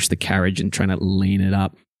to push the carriage and trying to lean it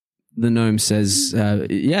up. The gnome says,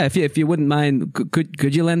 "Yeah, if you wouldn't mind,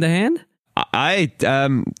 could you lend a hand?"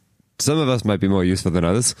 Some of us might be more useful than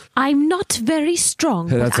others. I'm not very strong.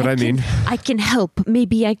 but That's what I mean. I can help.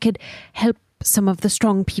 Maybe I could help some of the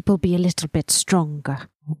strong people be a little bit stronger.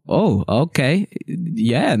 Oh, okay.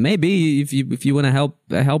 Yeah, maybe if you want to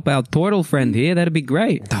help our turtle friend here, that'd be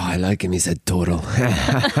great. Oh, I like him. He said turtle.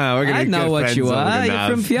 We're gonna I know what you are. You're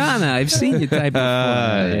from Fianna. I've seen you type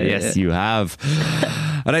before. Yes, you have.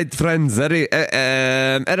 All right, friends.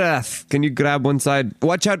 Etterath, can you grab one side?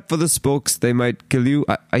 Watch out for the spokes. They might kill you.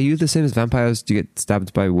 Are you the same as vampires? Do you get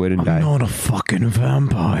stabbed by wood and die? I'm not a fucking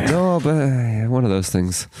vampire. No, but one of those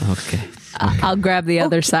things. Okay. I'll grab the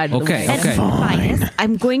other side of the Okay. way. Okay. Bias,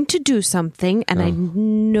 I'm going to do something, and I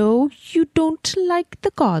know you don't like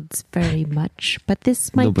the gods very much, but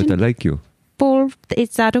this might No, but I like you. involve.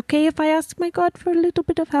 Is that okay if I ask my god for a little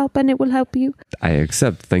bit of help, and it will help you? I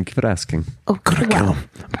accept. Thank you for asking. Oh, I'm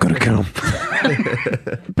gonna kill him.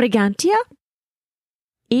 Brigantia?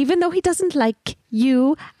 Even though he doesn't like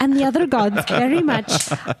you and the other gods very much,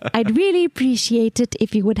 I'd really appreciate it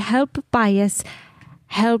if you would help Bias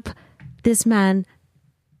help this man,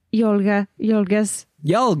 Yolgas,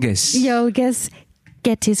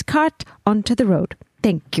 get his cart onto the road.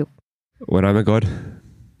 Thank you. When I'm a god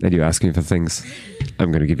and you ask me for things,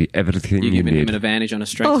 I'm going to give you everything You're you giving him need. an advantage on a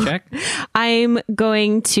strength check? I'm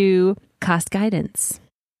going to cast guidance.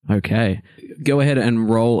 Okay. Go ahead and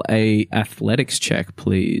roll a athletics check,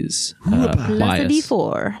 please. Plus a Bias.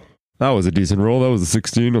 D4. That was a decent roll. That was a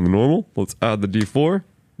 16 on the normal. Let's add the D4.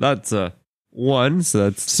 That's a 1, so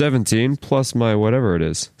that's 17 plus my whatever it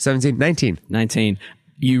is. 17, 19. 19.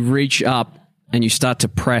 You reach up and you start to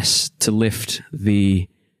press to lift the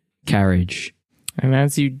carriage. And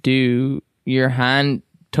as you do, your hand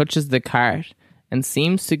touches the cart and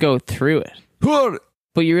seems to go through it.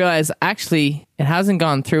 But you realize, actually, it hasn't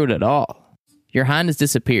gone through it at all. Your hand has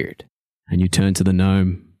disappeared. And you turn to the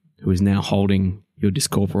gnome, who is now holding your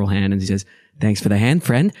discorporal hand, and he says, "Thanks for the hand,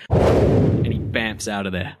 friend." And he bamps out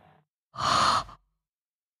of there.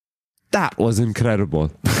 That was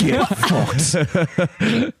incredible. Get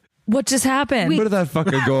fucked. What just happened? Where did that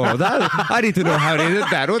fucker go? I need to know how they did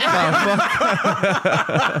that. What the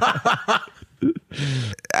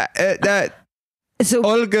fuck? So,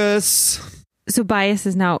 Olgus. so Bias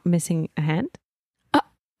is now missing a hand?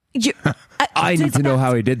 I need to know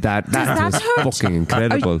how he did that. That that was hurt? fucking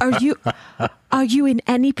incredible. Are you in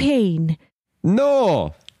any pain?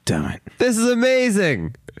 No. Damn it. This is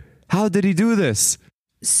amazing. How did he do this?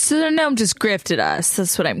 So the gnome just grifted us.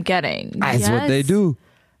 That's what I'm getting. That's what they do.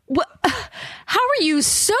 What? How are you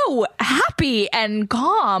so happy and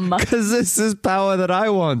calm? Because this is power that I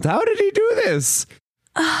want. How did he do this?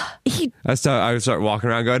 I start walking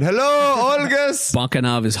around going, "Hello, Olgus."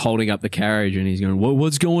 Bakanov is holding up the carriage and he's going,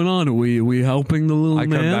 "What's going on? Are we helping the little I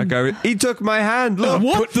come man?" back. He took my hand. Look.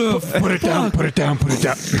 What the Put it down. Put it down. Put it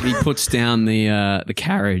down. He puts down the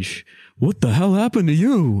carriage. What the hell happened to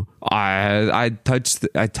you? I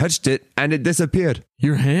touched it and it disappeared.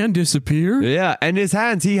 Your hand disappeared? Yeah, and his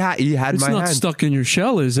hands. He had It's my not hand. stuck in your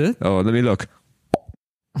shell, is it? Oh, let me look.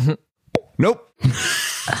 Nope.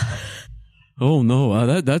 Oh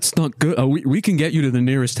no, that's not good. We can get you to the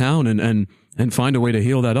nearest town and find a way to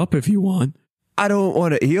heal that up if you want. I don't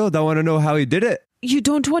want it healed. I want to know how he did it. You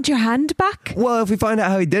don't want your hand back? Well, if we find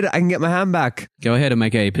out how he did it, I can get my hand back. Go ahead and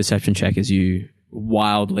make a perception check as you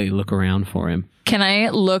wildly look around for him. Can I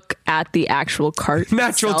look at the actual cart?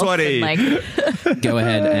 Natural itself 20. and, Go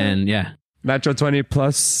ahead and yeah. Natural 20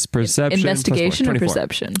 plus perception. investigation plus or 24.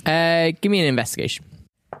 perception? Give me an investigation.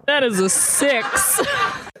 That is a 6.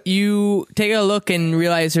 You take a look and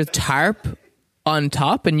realize there's tarp on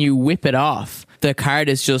top and you whip it off. The cart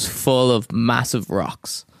is just full of massive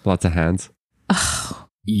rocks. Lots of hands.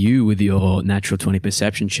 You, with your natural 20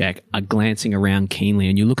 perception check, are glancing around keenly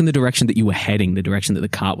and you look in the direction that you were heading, the direction that the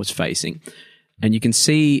cart was facing. And you can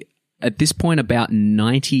see at this point about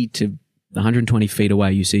 90 to 120 feet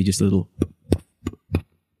away, you see just little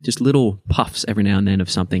puffs every now and then of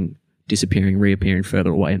something disappearing, reappearing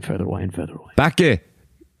further away and further away and further away. Back here.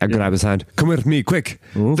 I grab his hand. Come with me, quick.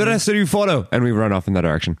 The rest of you follow. And we run off in that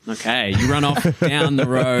direction. Okay, you run off down the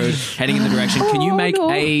road, heading in the direction. Can you make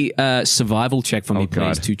a survival check for me,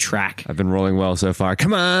 please, God. to track? I've been rolling well so far.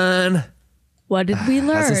 Come on. What did we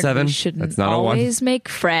learn? That's a 7. We shouldn't That's not a 1. always make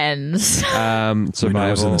friends. Survival. I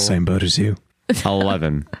was in the same boat as you.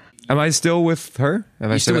 11. Am I still with her?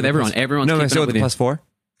 You're still with everyone. Everyone's No, am I keeping still up with with the you. plus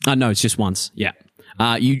 4? No, it's just once. Yeah.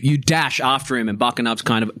 You dash after him and Buckenup's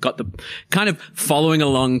kind of following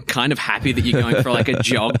along, kind of happy that you're going for like a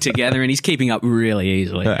jog together and he's keeping up really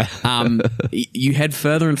easily. You head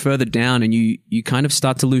further and further down and you kind of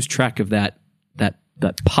start to lose track of that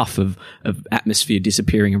puff of atmosphere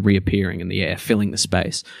disappearing and reappearing in the air, filling the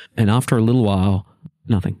space. And after a little while,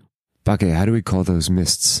 nothing. Bucky, how do we call those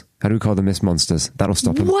mists? How do we call the mist monsters? That'll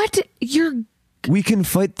stop them. What? We can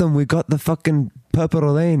fight them. We got the fucking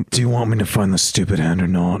Purple Lane. Do you want me to find the stupid hand or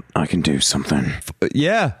not? I can do something.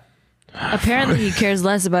 Yeah. Apparently, he cares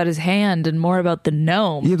less about his hand and more about the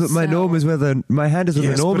gnome. Yeah, but my gnome is where my hand is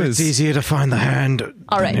where the gnome but is. it's easier to find the hand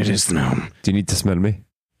All right. than it is the gnome. Do you need to smell me?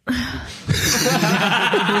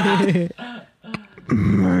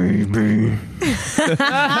 Maybe.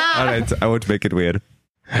 All right, I won't make it weird.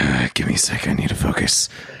 Give me a sec. I need to focus.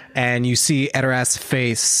 And you see Etterath's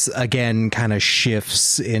face again kind of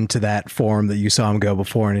shifts into that form that you saw him go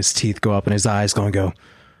before, and his teeth go up and his eyes go,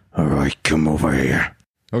 all right, come over here.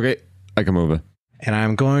 Okay, I come over. And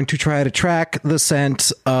I'm going to try to track the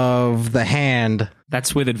scent of the hand.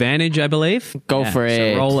 That's with advantage, I believe. Go for it.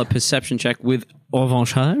 So roll a perception check with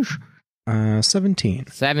avantage. 17.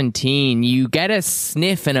 17. You get a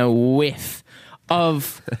sniff and a whiff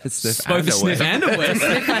of Both a sniff and a whiff.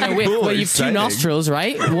 sniff and a whiff. Well, you've two nostrils,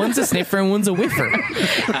 right? One's a sniffer and one's a whiffer.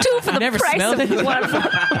 Two for the Never price smelled of it.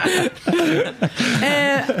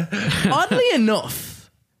 one. Oddly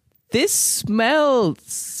enough, this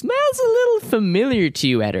smells a little familiar to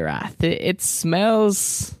you, Etterath. It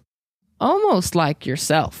smells almost like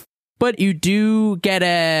yourself. But you do get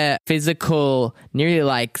a physical, nearly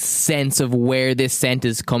like sense of where this scent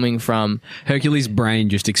is coming from. Hercules' brain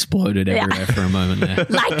just exploded everywhere for a moment there.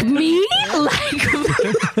 Like me?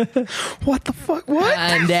 What the fuck? What?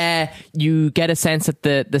 And you get a sense that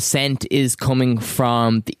the scent is coming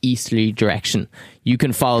from the easterly direction. You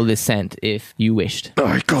can follow this scent if you wished.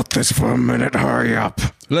 I got this for a minute. Hurry up.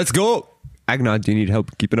 Let's go. Agenar, do you need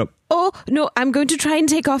help keeping up? Oh, no, I'm going to try and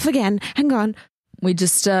take off again. Hang on. We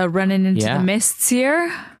just running into Yeah. the mists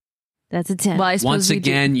here. That's a 10. Well, I suppose Once we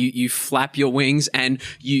again, you flap your wings and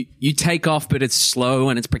you take off, but it's slow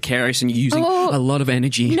and it's precarious and you're using a lot of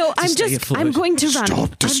energy. No, to stay afloat. I'm going to run.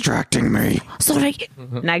 Stop distracting me. Sorry.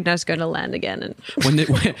 Agnar's going to land again. And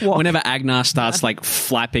Whenever Agenar starts like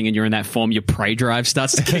flapping and you're in that form, your prey drive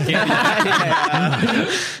starts to kick in.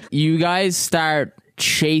 You guys start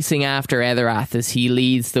chasing after Etterath as he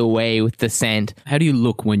leads the way with the scent. How do you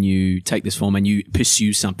look when you take this form and you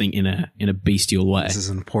pursue something in a bestial way? This is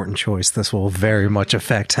an important choice. This will very much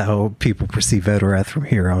affect how people perceive Etterath from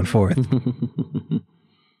here on forth.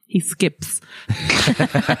 He skips.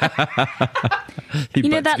 you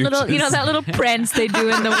know that little prance they do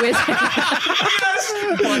in the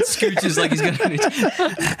wizard. One scooches like he's going to...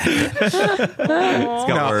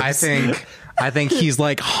 No, I think he's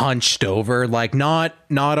like hunched over, like not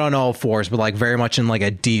on all fours, but like very much in like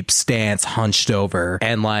a deep stance, hunched over,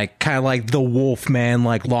 and like kind of like the wolf man,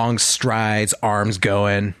 like long strides, arms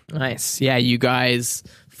going. Nice. Yeah, you guys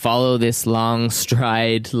follow this long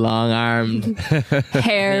stride, long-armed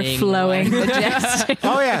Hair thing. flowing, majestic.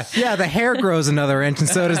 Oh yeah, the hair grows another inch, and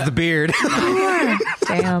so does the beard.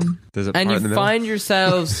 Damn. Does it And part in the you middle? find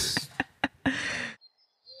yourselves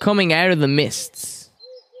coming out of the mists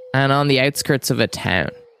and on the outskirts of a town.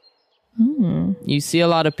 You see a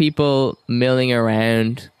lot of people milling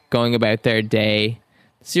around, going about their day.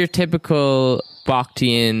 It's your typical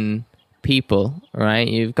Bactrian people, right?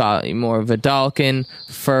 You've got more of a Dalkin,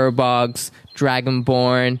 Furbogs,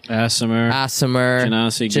 Dragonborn, Asimir,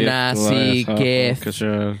 Genasi,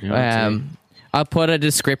 Gith. I'll put a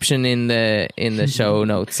description in the show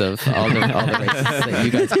notes of all the races that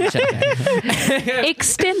you guys can check out.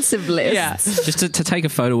 Extensive list. Yeah. Just to take a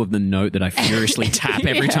photo of the note that I furiously tap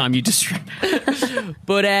every time you distract.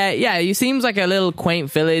 But yeah, it seems like a little quaint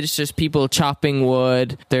village, just people chopping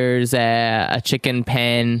wood. There's a chicken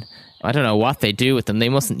pen. I don't know what they do with them. They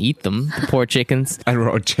mustn't eat them, the poor chickens. And we're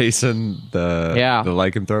all chasing the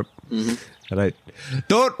lycanthrope. Right.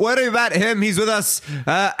 Don't worry about him. He's with us.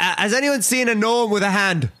 Has anyone seen a gnome with a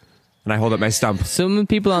hand? And I hold up my stump. Some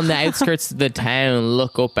people on the outskirts of the town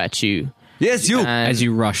look up at you. Yes, you. As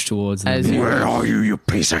you rush towards them. Where are you, you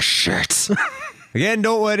piece of shit? Again,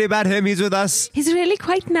 don't worry about him. He's with us. he's really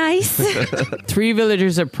quite nice. 3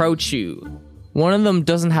 villagers approach you. One of them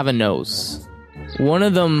doesn't have a nose. One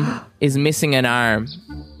of them is missing an arm.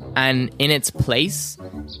 And in its place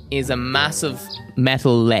is a massive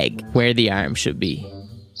metal leg where the arm should be.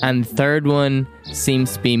 And the third one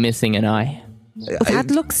seems to be missing an eye.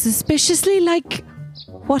 That looks suspiciously like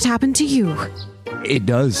what happened to you. It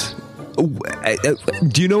does.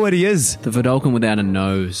 Do you know what he is? The Vidalcan without a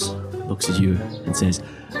nose looks at you and says,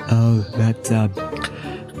 "Oh, that's I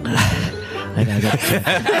got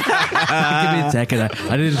give me a second.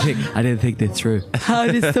 I didn't think this through. How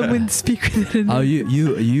does someone speak with it? Oh,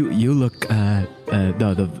 you look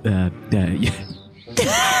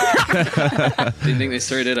Didn't think this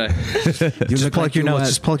through, did I? Just plug your nose.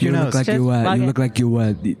 Just plug your nose. You look like you.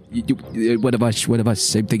 What if I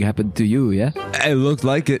same thing happened to you? Yeah. It looked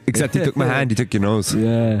like it, except he took my hand, he took your nose.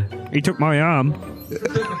 Yeah. He took my arm.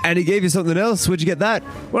 And he gave you something else. Where'd you get that?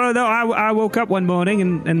 Well, no, I woke up one morning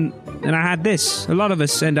and I had this. A lot of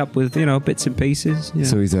us end up with, bits and pieces. Yeah.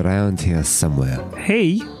 So he's around here somewhere.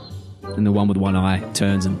 He? And the one with one eye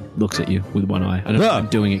turns and looks at you with one eye. I don't know if I'm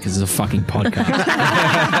doing it because it's a fucking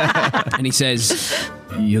podcast. And he says,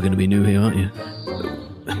 "You're going to be new here, aren't you?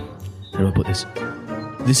 How do I put this?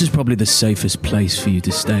 This is probably the safest place for you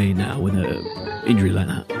to stay now with an injury like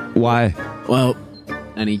that." Why? Well,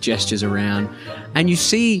 and he gestures around, and you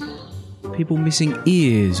see people missing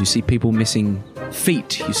ears, you see people missing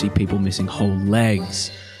feet, you see people missing whole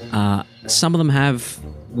legs. Some of them have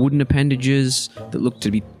wooden appendages that look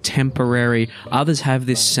to be temporary. Others have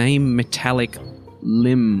this same metallic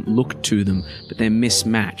limb look to them, but they're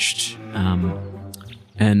mismatched.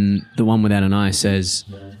 And the one without an eye says,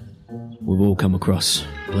 "We've all come across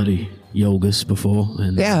bloody Yolgus before."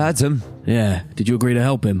 And Yeah, that's him. yeah. Did you agree to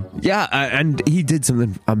help him? Yeah, and he did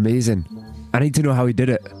something amazing. I need to know how he did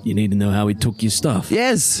it. You need to know how he took your stuff.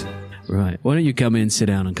 Yes. Right. Why don't you come in, sit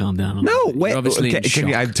down, and calm down? No, You're wait. obviously in Can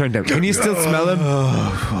you, shock. I've turned down. Can you still smell him?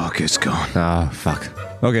 Oh, fuck, it's gone. Oh, fuck.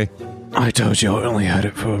 Okay. I told you I only had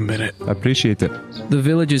it for a minute. I appreciate it. The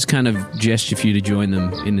villagers kind of gesture for you to join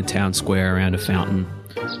them in the town square around a fountain,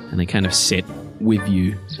 and they kind of sit with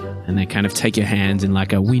you, and they kind of take your hands in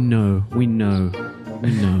like a we know. Do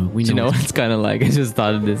you know what it's kind of like? I just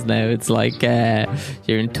thought of this now. It's like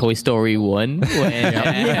you're in Toy Story 1 when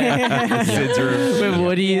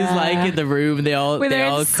Woody is like in the room and they all When they're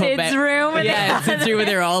in come Sid's out. room and Yeah, Sid's room where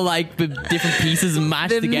they're all like the different pieces matched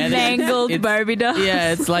the together. mangled It's- Barbie dolls.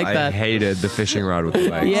 Yeah, it's like I that. hated the fishing rod with the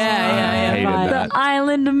legs. Yeah. I hated that. The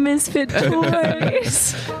island of misfit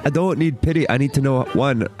toys. I don't need pity. I need to know,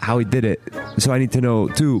 one, how he did it. So I need to know,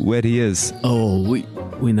 two, where he is. Oh,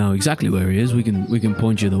 we know exactly where he is. We can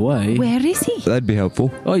point you the way. Where is he? That'd be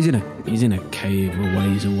helpful. Oh, he's in a cave a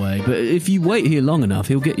ways away. But if you wait here long enough,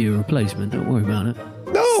 he'll get you a replacement. Don't worry about it.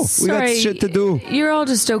 No, we got shit to do. You're all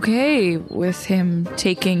just okay with him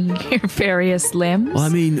taking your various limbs? Well, I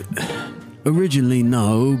mean, originally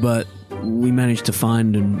no, but we managed to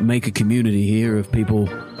find and make a community here of people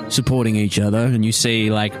supporting each other. And you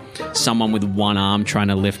see, like, someone with one arm trying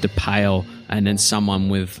to lift a pail, and then someone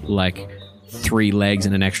with, like, 3 legs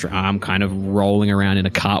and an extra arm kind of rolling around in a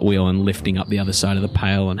cartwheel and lifting up the other side of the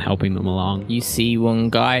pail and helping them along. You see one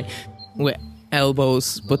guy with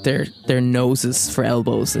elbows, but they're noses for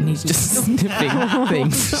elbows, and he's just sniffing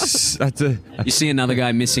things. That's a, You see another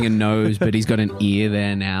guy missing a nose, but he's got an ear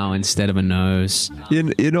there now instead of a nose.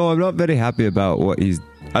 you know, I'm not very happy about what he's.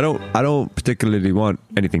 I don't particularly want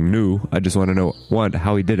anything new. I just want to know, one,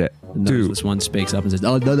 how he did it. The Two, noseless one speaks up and says,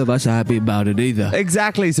 "Oh, none of us are happy about it either.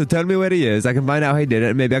 exactly. So tell me where he is. I can find out how he did it,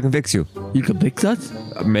 and maybe I can fix you. You can fix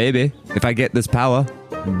that?" Maybe if I get this power.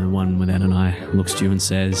 And the one without an eye looks to you and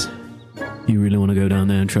says, "You really want to go down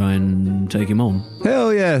there and try and take him on?"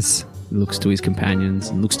 Hell yes. He looks to his companions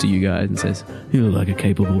and looks to you guys and says, "You look like a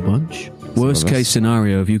capable bunch. Worst case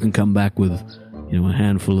scenario, if you can come back with, a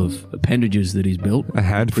handful of appendages that he's built." A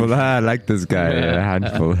handful. I like this guy. Yeah. A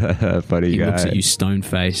handful. Funny He guy. looks at you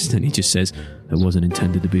stone-faced and he just says, "That wasn't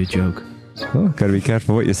intended to be a joke." Oh, gotta be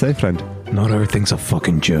careful what you say, friend. Not everything's a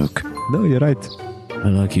fucking joke. No, you're right. I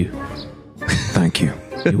like you. Thank you.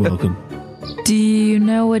 You're welcome. Do you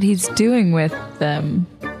know what he's doing with them?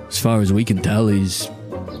 As far as we can tell, he's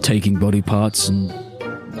taking body parts and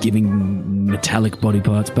giving metallic body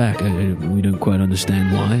parts back. We don't quite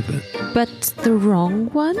understand why, But the wrong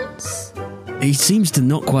ones? he seems to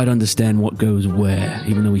not quite understand what goes where,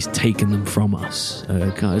 even though he's taken them from us.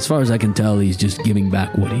 As far as I can tell, he's just giving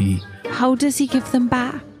back what he... How does he give them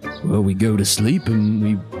back? Well, we go to sleep and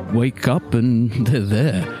we wake up and they're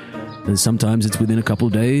there. And sometimes it's within a couple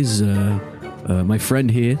of days. My friend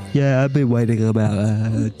here... Yeah, I've been waiting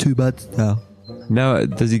about 2 months now. Now,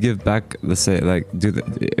 does he give back the same? Like,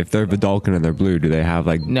 if they're Vidalcan and they're blue, do they have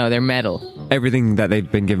like No, they're metal. everything that they've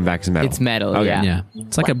been given back is metal? It's metal. Okay. Yeah. Yeah,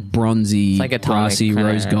 it's like a bronzy, It's like atomic brassy, kinda-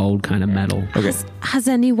 rose gold kind of metal. Okay. Has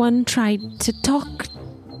anyone tried to talk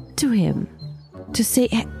to him? To say,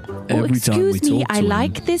 Every time we excuse me, talk to I him."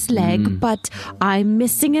 like this leg, but I'm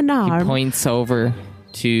missing an He arm. points over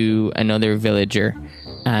to another villager,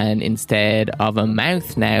 and instead of a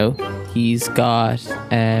mouth now, he's got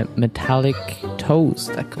metallic toes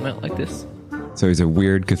that come out like this. So he's a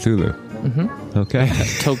weird Cthulhu. Mm-hmm. Okay.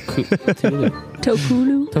 Tokulu.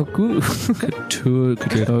 Tokulu? Tokulu.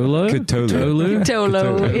 Cthulhu? Cthulhu.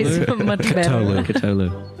 Tolo is much better.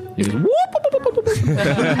 Cthulhu. He goes, "Whoop!"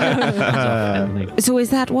 So is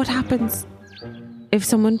that what happens if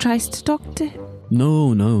someone tries to talk to him?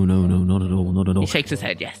 No, not at all, not at all. He shakes his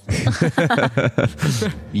head, yes.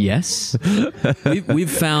 Yes, we've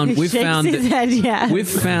found His head, yeah. we've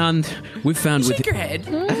found Shake your head.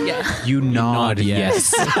 Yeah. You nod,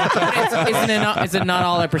 yes. Is it not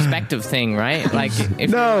all a perspective thing, right? Like,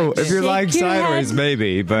 if if you're lying your sideways, head.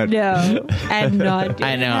 maybe, but No, and not.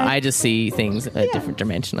 I know. I just see things in a different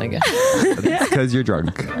dimension, I guess. because you're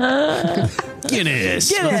drunk.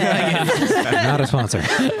 Guinness. Not a sponsor.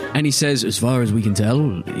 And he says, as far as we can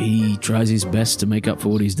tell, he tries his best to make up for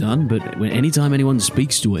what he's done, but anytime anyone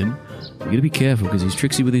speaks to him, you gotta be careful because he's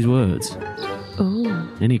tricksy with his words. Oh.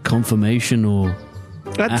 Any confirmation or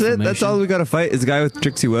That's it. That's all we gotta fight is a guy with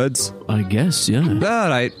tricksy words. I guess, yeah. All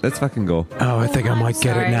right, let's fucking go. Oh, I think I might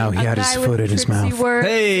get it now. He had his foot in his mouth.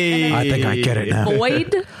 Hey, I think I get it now.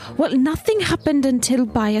 Void? Well, nothing happened until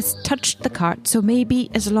Bias touched the cart, so maybe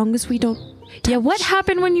as long as we don't. Yeah, what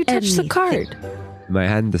happened when you touched the anything. card? My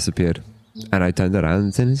hand disappeared, and I turned around and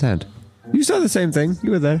it's in his hand. You saw the same thing.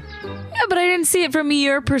 You were there. Yeah, but I didn't see it from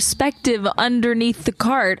your perspective underneath the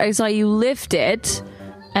cart. I saw you lift it,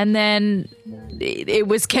 and then it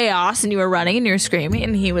was chaos, and you were running, and you were screaming,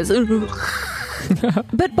 and he was...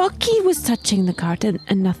 But Bucky was touching the cart and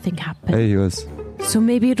nothing happened. Hey, he was. So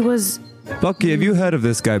maybe it was. Bucky, have you heard of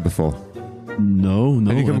this guy before? No.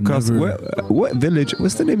 Have you come I've across never- what village?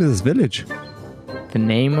 What's the name of this village? The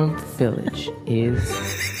name of the village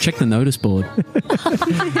is... Check the notice board.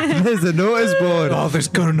 There's a notice board. Oh, there's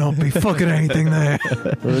gonna not be fucking anything there.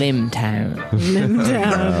 Limtown.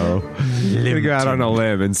 I'm gonna go out on a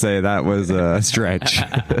limb and say that was a stretch.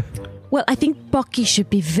 Well, I think Bucky should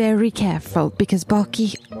be very careful because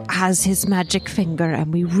Bucky has his magic finger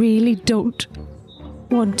and we really don't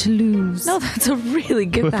want to lose. No, that's a really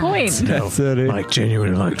good point. No, like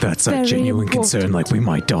genuinely, like that's a Very genuine important. concern. Like we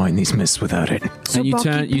might die in these mists without it. So And you Bucky,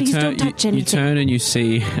 turn, please don't touch anything. you turn and you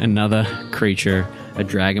see another creature, a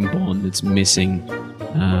dragonborn that's missing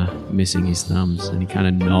his thumbs, and he kind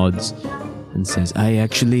of nods and says, "I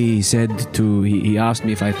actually said to. He asked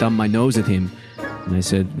me if I thumbed my nose at him, and I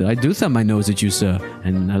said I do thumb my nose at you, sir.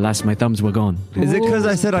 And alas, my thumbs were gone. Is it because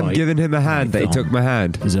I said I'm giving him a hand that he took my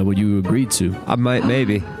hand? Is that what you agreed to? I might,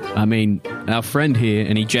 maybe. I mean, our friend here,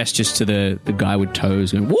 and he gestures to the guy with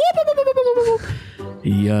toes, going, whoop, whoop, whoop, whoop, whoop, whoop.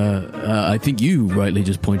 He, I think you rightly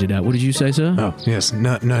just pointed out. What did you say, sir? Oh, yes.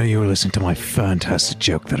 No, you were listening to my fantastic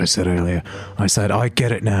joke that I said earlier. I said, I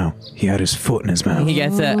get it now. He had his foot in his mouth. He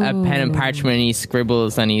gets a pen and parchment and he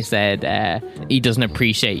scribbles and he said he doesn't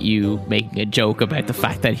appreciate you making a joke about the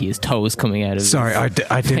fact that he has toes coming out of Sorry, I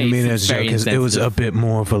didn't face. mean it as It's a very joke. 'Cause it was a insensitive. bit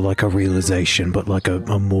more of a realization, but like a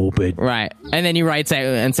morbid. Right. And then he writes out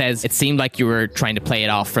and says, it seemed like you were trying to play it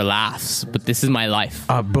off for laughs, but this is my life.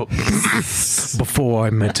 But before I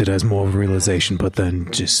meant it as more of a realization, but then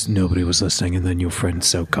just nobody was listening, and then your friend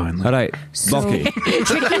so kindly. All right, Bucky.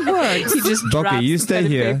 Tricky words. He just Bucky, drops you the stay pen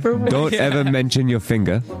and here. paper. Don't ever mention your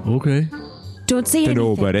finger. Okay. Don't say To anything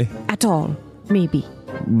nobody. at all. Maybe.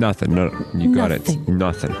 Nothing. No, you got it. Nothing.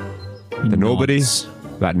 Nothing. To nobody. Nods.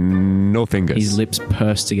 Got no fingers. His lips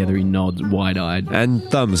pursed together. He nods wide-eyed. And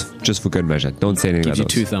thumbs, just for good measure. Don't say anything Gives you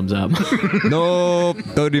about 2 thumbs up. those. No,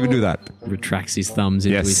 don't even do that. Retracts his thumbs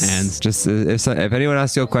into his hands. Just if anyone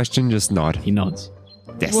asks you a question, just nod. He nods.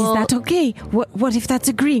 Yes. Is that okay? What if that's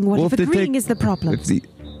agreeing? What Well, if if they agreeing take- is the problem? If the,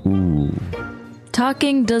 ooh.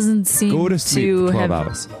 Talking doesn't seem Go to sleep to for 12 have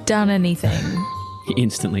hours. done anything.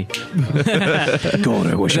 Instantly. God,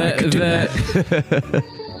 I wish I could do that.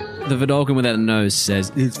 The Vidalcan without a nose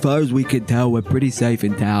says, as far as we can tell, we're pretty safe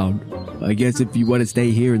in town. I guess if you want to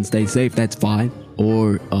stay here and stay safe, that's fine.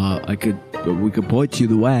 Or we could point you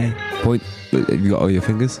the way. Point. You got all your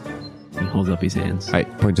fingers? He holds up his hands. All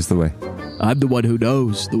right, point us the way. I'm the one who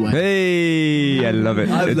knows the way. Hey, I love it.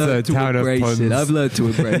 I've It's a learned to town of embrace puns. it. I've learned to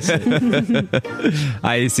embrace it.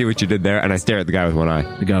 I see what you did there, and I stare at the guy with one eye.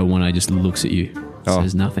 The guy with one eye just looks at you,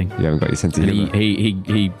 says nothing. You haven't got your sense of And humor.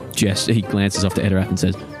 he glances off to Etterath and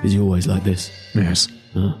says, is he always like this? Yes.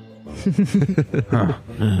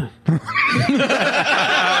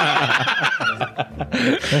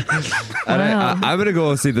 And I'm gonna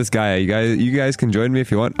go see this guy. You guys can join me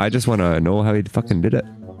if you want. I just want to know how he fucking did it.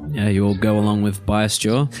 Yeah, you all go along with Bias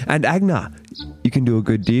Jor. And Agenar, you can do a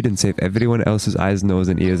good deed and save everyone else's eyes, nose,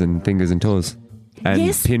 and ears, and fingers and toes. And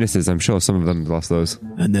Yes. penises. I'm sure some of them lost those.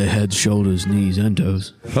 And their heads, shoulders, knees, and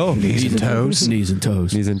toes. Oh, Knees and toes. Knees and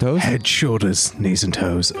toes. Knees and toes. Head, shoulders, knees and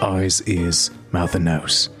toes, eyes, ears, mouth and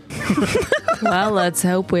nose. Well, let's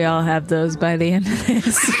hope we all have those by the end of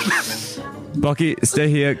this. Bucky, stay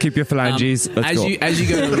here. Keep your phalanges. Let's go. As you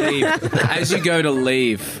go to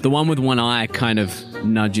leave, the one with one eye kind of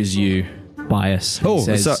nudges you, Bias. Oh,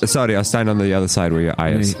 He says, sorry. I'll stand on the other side where your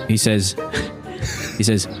eye is. He says,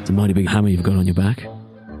 it's a mighty big hammer you've got on your back.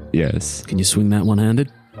 Yes, Can you swing that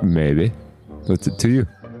one-handed? maybe. What's it to you?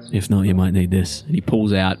 If not, you might need this. And he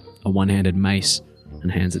pulls out a one-handed mace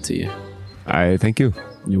and hands it to you. I thank you.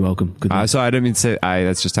 You're welcome. Good luck. Sorry, I didn't mean to say I.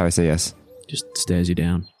 That's just how I say yes. Just stares you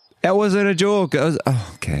down. That wasn't a joke.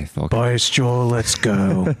 Okay, fuck. Bias Jor, let's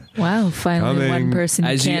go. Wow, finally Coming. one person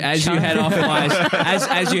As you can't head off,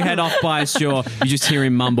 as you head off Bias Jor, you just hear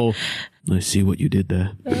him mumble, "I see what you did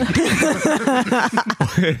there."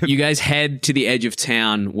 You guys head to the edge of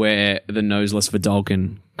town where the noseless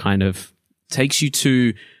Vidalcan kind of takes you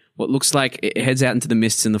to what looks like it heads out into the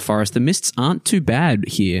mists in the forest. The mists aren't too bad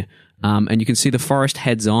here, and you can see the forest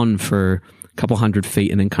heads on for a couple 100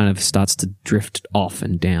 feet and then kind of starts to drift off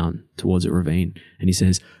and down towards a ravine. And he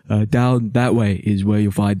says, down that way is where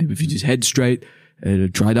you'll find him. If you just head straight,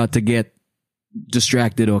 try not to get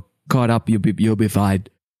distracted or caught up, you'll be fine.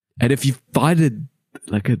 And if you find it,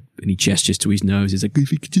 and he gestures to his nose, he's like,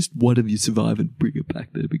 if you could just one of you survive and bring it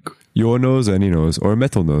back, that'd be great. Your nose, any nose, or a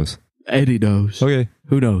metal nose? Any knows. Okay.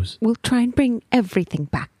 Who knows? We'll try and bring everything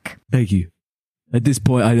back. Thank you. At this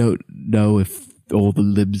point, I don't know if all the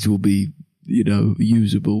limbs will be,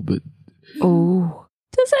 usable, but... Oh.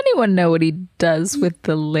 Does anyone know what he does with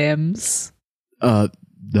the limbs?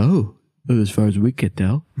 No. As far as we can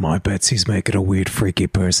tell. My bets he's making a weird, freaky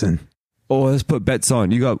person. Oh, let's put bets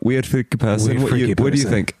on. You got weird freaky person. Weird freaky What do you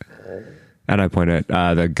person. think? And I point at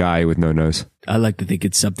the guy with no nose. I like to think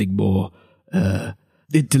it's something more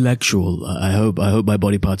intellectual. I hope my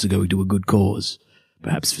body parts are going to a good cause.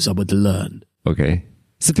 Perhaps for someone to learn. Okay.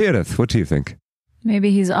 Safirith, what do you think?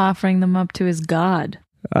 Maybe he's offering them up to his god.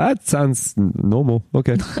 That sounds normal.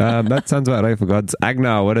 Okay. That sounds about right for gods.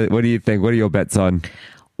 Agenar, what do you think? What are your bets on?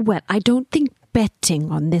 Well, I don't think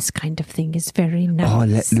betting on this kind of thing is very nice. Oh,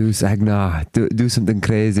 let loose, Agenar. Do something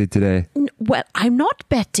crazy today. Well, I'm not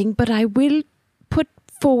betting, but I will put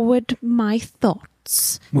forward my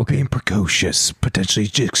thoughts. We're being precocious, potentially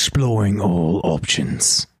exploring all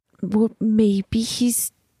options. Well, maybe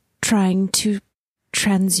he's trying to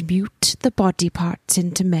transmute the body parts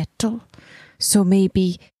into metal. So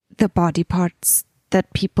maybe the body parts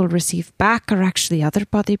that people receive back are actually other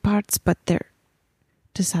body parts, but they're...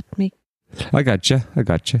 Does that make... I gotcha.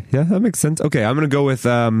 Yeah, that makes sense. Okay, I'm going to go with,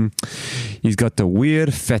 he's got the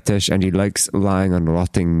weird fetish and he likes lying on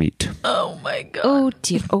rotting meat. Oh my god. Oh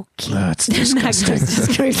dear, okay. That's disgusting.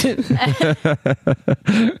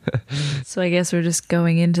 So I guess we're just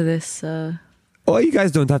going into this... Oh, you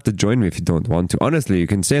guys don't have to join me if you don't want to. Honestly, you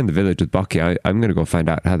can stay in the village with Bucky. I'm going to go find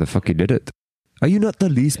out how the fuck he did it. Are you not the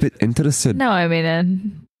least bit interested? No, I mean,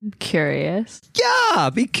 I'm curious. Yeah,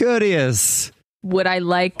 be curious. Would I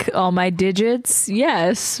like all my digits?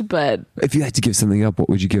 Yes, but If you had to give something up, what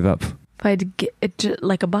would you give up? if I had to get it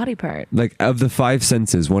like a body part. Like, of the 5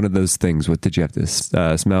 senses, one of those things, what did you have to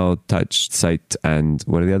smell, touch, sight, and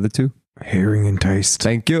what are the other 2? Hearing and taste.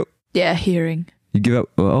 Thank you. Yeah, hearing. You give up.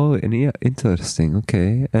 Oh, and yeah, interesting.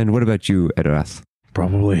 Okay. And what about you, Etterath?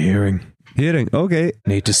 Probably hearing. Hearing. Okay.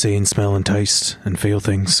 Need to see and smell and taste and feel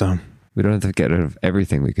things, so We don't have to get rid of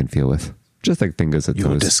everything we can feel with. Just like fingers and you're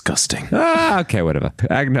toes. disgusting. Okay, whatever.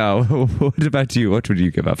 Agno, what about you? What would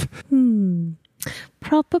you give up?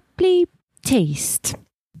 Probably taste.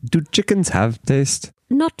 Do chickens have taste?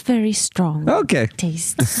 Not very strong Okay.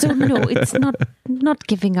 taste. So no, it's not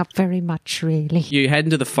giving up very much, really. You head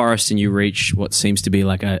into the forest and you reach what seems to be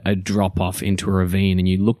like a drop off into a ravine, and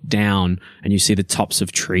you look down and you see the tops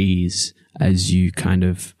of trees as you kind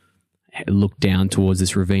of look down towards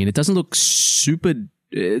this ravine. It doesn't look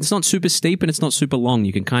it's not super steep and it's not super long.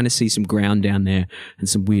 You can kind of see some ground down there and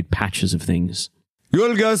some weird patches of things.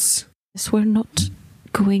 Yulgus! Yes, we're not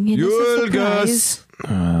going in as a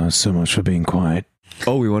surprise. So much for being quiet.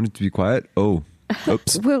 Oh, we wanted to be quiet? Oh.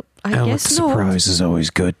 Oops. Well, I Alex, guess not. surprise is always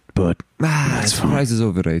good, but that's fine. Surprise is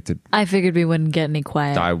overrated. I figured we wouldn't get any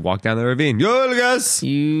quiet. I walk down the ravine. Yulgus!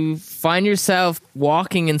 You find yourself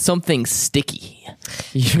walking in something sticky.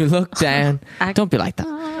 You look down. Don't be like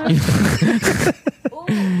that.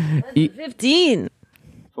 15.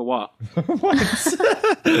 For what?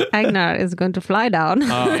 Agenar is going to fly down.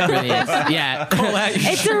 Oh, brilliant. Yeah.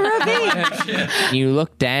 It's a ravine. You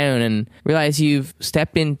look down and realize you've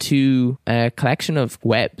stepped into a collection of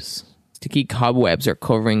webs. Sticky cobwebs are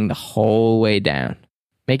covering the whole way down.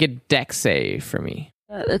 Make a dex save for me.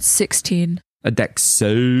 That's 16. A dex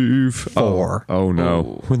save. 4. Oh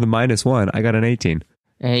no. With a -1, I got an 18.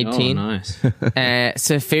 18. Oh, nice.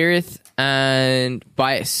 Safirith and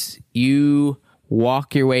Bias, you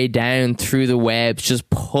walk your way down through the webs, just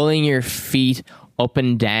pulling your feet up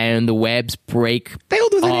and down. The webs break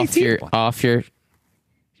off your.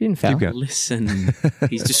 You didn't fail. Listen,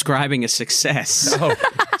 he's describing a success. Oh,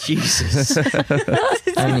 Jesus.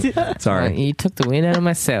 Sorry. You took the wind out of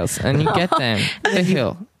my sails, and you get down the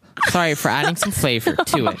hill. Sorry for adding some flavor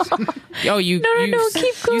to it. Oh, you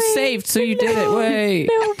keep going. You saved, so you did it. Wait.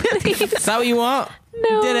 No, please. Is that what you want? No.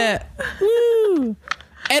 You did it. Woo.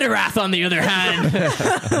 Etterath, on the other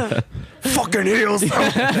hand. Fucking heels.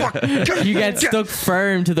 You get stuck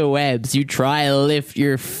firm to the webs. You try to lift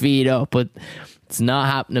your feet up, but it's not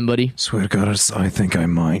happening, buddy. Swear to God, I think I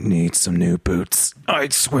might need some new boots. I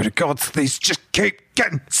swear to God, these just keep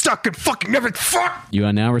getting stuck and fucking everything. Fuck! You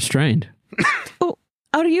are now restrained. Oh,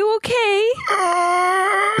 are you okay?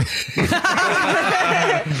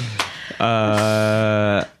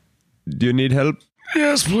 Do you need help?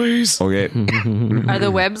 Yes, please. Okay. Are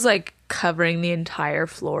the webs like covering the entire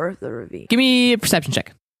floor of the ravine? Give me a perception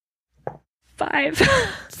check. 5.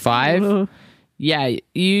 5? Yeah,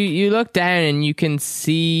 you look down and you can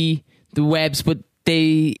see the webs, but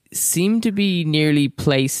they seem to be nearly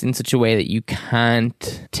placed in such a way that you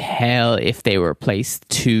can't tell if they were placed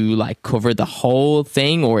to like cover the whole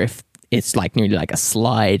thing or if it's like nearly like a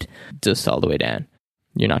slide just all the way down.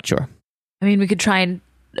 You're not sure. I mean, we could try and.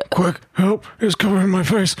 Quick, help is covering my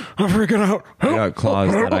face. I'm freaking out. I got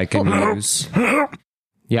claws that I can use.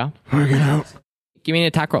 Yeah? Freaking out. Give me an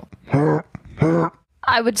attack roll.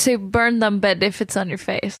 I would say burn them, but if it's on your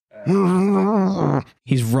face.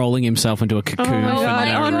 He's rolling himself into a cocoon. for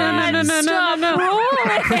God. no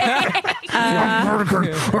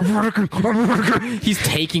reason. He's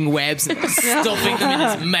taking webs and stuffing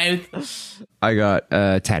them in his mouth. I got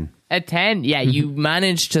 10. At 10, yeah, you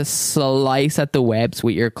manage to slice at the webs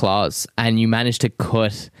with your claws and you manage to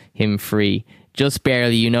cut him free. Just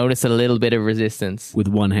barely. You notice a little bit of resistance. With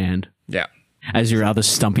one hand. Yeah. As your other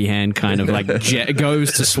stumpy hand kind of like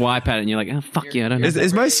goes to swipe at it and you're like, oh, fuck you, I don't know.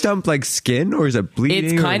 Is my stump like skin or is it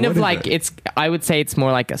bleeding? It's kind or of what like, is it? I would say it's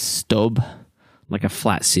more like a stub. Like a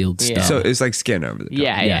flat sealed Yeah. stub. So it's like skin over the top.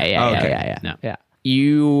 Yeah. Okay. Yeah.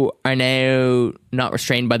 You are now not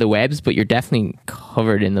restrained by the webs, but you're definitely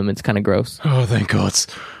covered in them. It's kind of gross. Oh, thank God.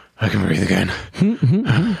 I can breathe again.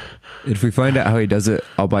 If we find out how he does it,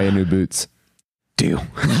 I'll buy you new boots. Deal.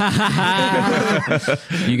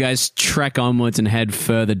 You guys trek onwards and head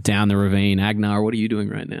further down the ravine. Agenar, what are you doing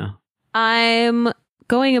right now? I'm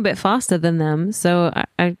going a bit faster than them, so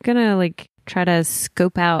I'm gonna like try to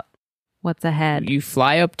scope out what's ahead. You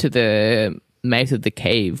fly up to the mouth of the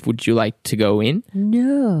cave. Would you like to go in?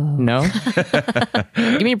 No. No?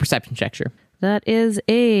 Give me a perception check, sure. That is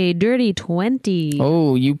a dirty 20.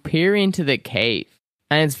 Oh, you peer into the cave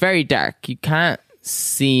and it's very dark. You can't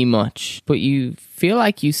see much, but you feel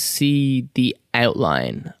like you see the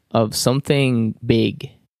outline of something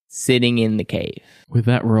big sitting in the cave. With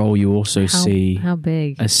that roll, you also see How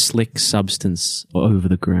big? a slick substance over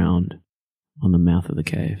the ground on the mouth of the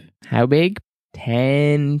cave. How big?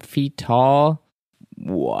 10 feet tall.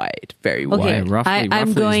 Wide. Very Okay, wide. roughly I'm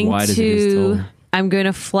as going wide as it is to. tall. I'm going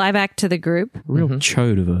to fly back to the group. Real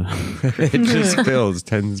chode of a. It just fills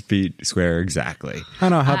 10 feet square exactly. I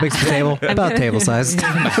don't know how big's the table. About table size.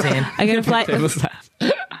 I'm going to fly. I'm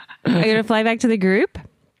going to fly back to the group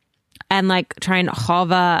and like try and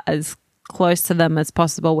hover as close to them as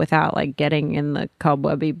possible without like getting in the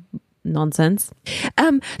cobwebby nonsense.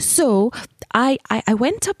 So I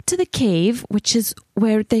went up to the cave, which is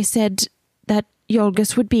where they said that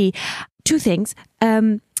Yorgos would be. Two things.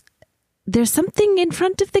 There's something in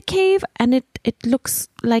front of the cave and it looks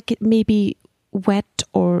like it may be wet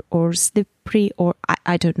or slippery or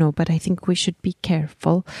I don't know, but I think we should be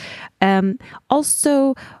careful.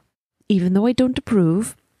 Also, even though I don't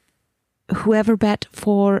approve, whoever bet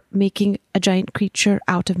for making a giant creature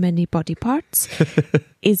out of many body parts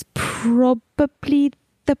is probably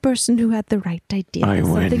the person who had the right idea. I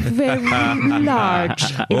win. Something very large.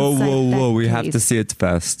 Whoa, inside whoa, that whoa. We have cave. to see it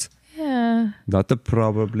first. Yeah. Not the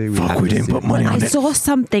probably. We Fuck, have we to didn't see put it. money on I it. saw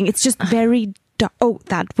something. It's just very dark. Oh,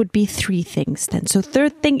 that would be 3 things then. So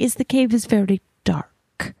third thing is the cave is very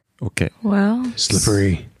dark. Okay. Well,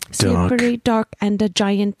 Slippery, dark. Slippery, dark, and a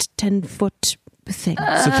giant 10-foot thing.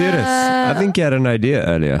 Safirith, I think you had an idea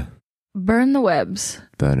earlier. burn the webs.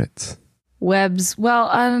 Burn it. Webs. Well,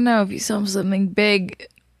 I don't know if you saw something big.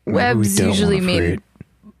 Maybe we Webs don't usually wanna free mean it.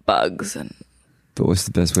 bugs and But what's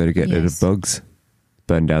the best way to get rid of Yes. bugs?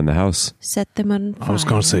 Burn down the house. Set them on fire. I was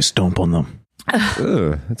going to say stomp on them.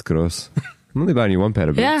 Ugh, that's gross. I'm only buying you one pair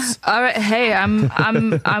of boots. Yeah. All right. Hey,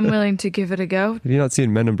 I'm willing to give it a go. Have you not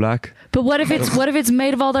seen Men in Black? But what if it's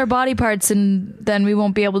made of all their body parts, and then we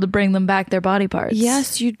won't be able to bring them back their body parts?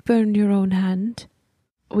 Yes, you'd burn your own hand.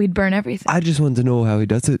 We'd burn everything. I just want to know how he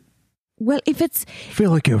does it. Well, if it's... I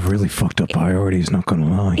feel like you have really fucked up priorities, not gonna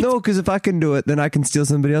lie. No, because if I can do it, then I can steal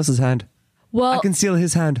somebody else's hand. Well, I can steal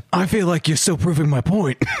his hand. I feel like you're still proving my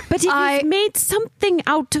point. But if you've made something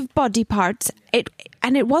out of body parts, it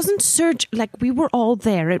wasn't we were all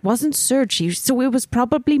there. It wasn't surgery, so it was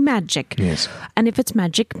probably magic. Yes. And if it's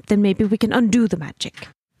magic, then maybe we can undo the magic.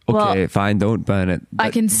 Okay, fine, don't burn it.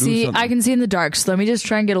 I can see in the dark, so let me just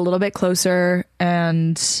try and get a little bit closer,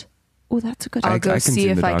 and oh, that's a good I'll idea. go see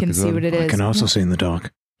if I can see what it is. I can also see in the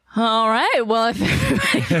dark. All right. Well, if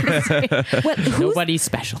everybody Nobody's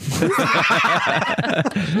special.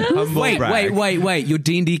 Wait. Your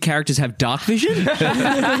D&D characters have dark vision?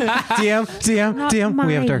 DM,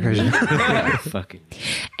 we have dark vision. Fucking.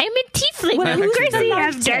 I'm a tiefling. Well, of course I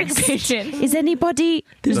have dark vision. Is anybody...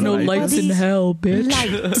 There's no lights in hell, bitch.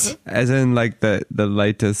 Light. As in, like, the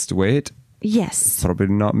lightest weight? Yes. Probably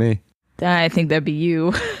not me. I think that'd be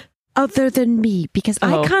you. Other than me, because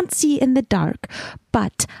I can't see in the dark,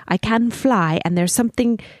 but I can fly, and there's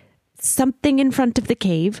something in front of the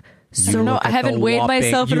cave. So No, I haven't weighed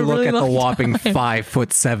myself in a really long whopping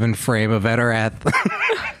 5'7" frame of Etterath.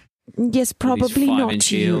 yes, probably not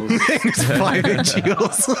 5-inch you. heels. 5-inch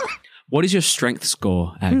heels. What is your strength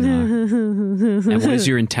score, Agenar? And what is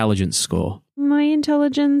your intelligence score? My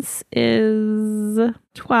intelligence is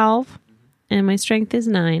 12, and my strength is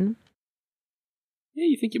 9. Yeah,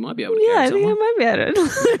 you think you might be able to Yeah, carry I think I someone? might be at it.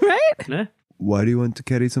 Right? Yeah. Why do you want to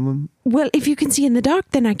carry someone? Well, if you can see in the dark,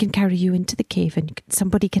 then I can carry you into the cave, and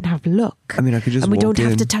somebody can have a look. I mean, I could just and we walk don't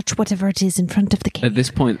have in. to touch whatever it is in front of the cave. At this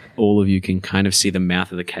point, all of you can kind of see the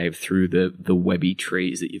mouth of the cave through the webby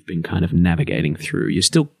trees that you've been kind of navigating through. You're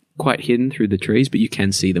still quite hidden through the trees, but you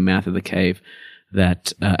can see the mouth of the cave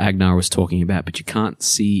that Agenar was talking about, but you can't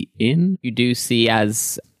see in. You do see,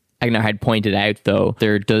 as Agenar had pointed out, though,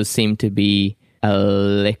 there does seem to be a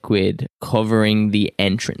liquid covering the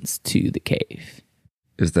entrance to the cave.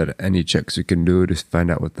 Is there any checks we can do to find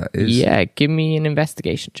out what that is? Yeah, give me an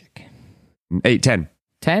investigation check. 8, 10.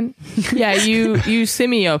 10? Yeah, you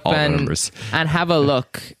simmy up All and numbers. have a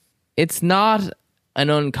look. It's not an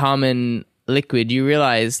uncommon liquid. You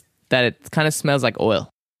realize that it kind of smells like oil.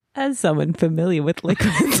 As someone familiar with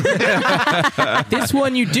liquids. This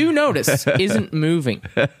one you do notice isn't moving.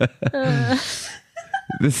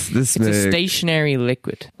 This It's a stationary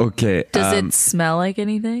liquid. Okay. Does it smell like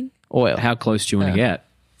anything? Oil. How close do you want to get?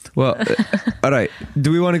 Well, all right.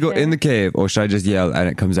 Do we want to go in the cave, or should I just yell and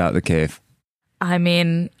it comes out of the cave? I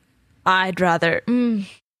mean, I'd rather. I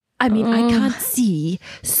mean, I can't see,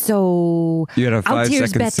 so You gotta have 5 out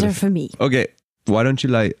here's seconds. better for me. Okay. Why don't you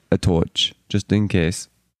light a torch, just in case?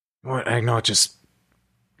 What, Agenar, just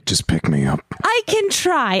pick me up. I can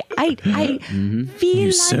try. I feel You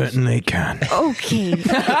like... certainly can. Okay.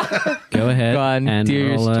 Go ahead Go on, and do your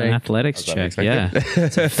roll an strength. athletics check. Yeah.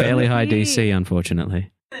 It's a fairly high DC,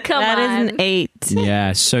 unfortunately. Come That on. is an 8.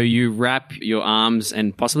 Yeah, so you wrap your arms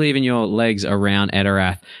and possibly even your legs around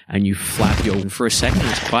Etterath and you flap your... For a second,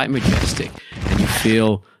 it's quite majestic. And you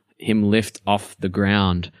feel him lift off the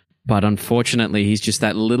ground. But unfortunately, he's just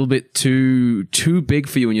that little bit too big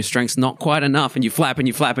for you, and your strength's not quite enough. And you flap and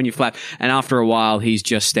you flap and you flap. And after a while, he's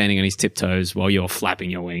just standing on his tiptoes while you're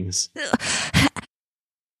flapping your wings.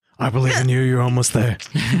 I believe in you. You're almost there.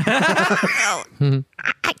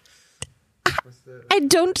 I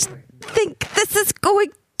don't think this is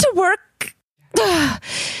going to work.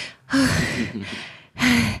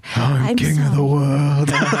 I'm king of the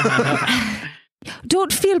world.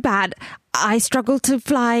 Don't feel bad. I struggle to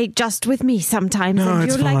fly just with me sometimes. No, and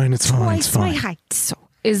it's you're fine, like it's fine, twice it's fine. my height. So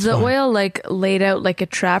Is the oil like laid out like a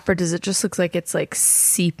trap, or does it just look like it's like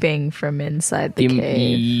seeping from inside the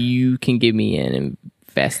cave? You can give me an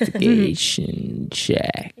investigation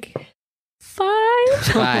check.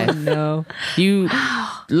 5. no. You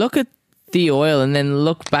look at the oil and then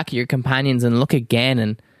look back at your companions and look again,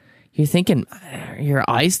 and you're thinking, your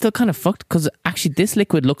eyes still kind of fucked, because actually this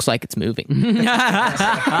liquid looks like it's moving.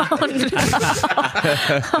 Oh my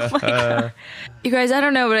god! You guys, I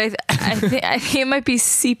don't know, but I think it might be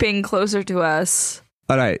seeping closer to us.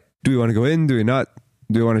 All right. Do we want to go in? Do we not?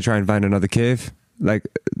 Do we want to try and find another cave? Like,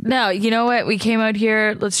 No, you know what? We came out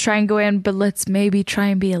here. Let's try and go in, but let's maybe try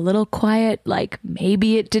and be a little quiet. Like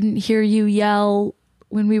maybe it didn't hear you yell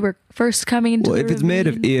when we were first coming into well, the if it's made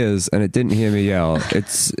of ravine. ears and it didn't hear me yell,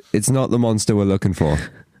 it's not the monster we're looking for.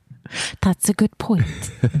 That's a good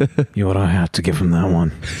point. You would have to give him that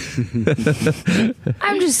one.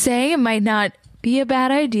 I'm just saying it might not be a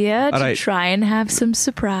bad idea to right. try and have some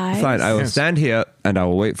surprise. Fine, I will stand here and I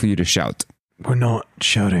will wait for you to shout. We're not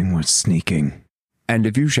shouting, we're sneaking. And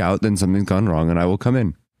if you shout, then something's gone wrong and I will come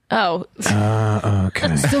in. Oh,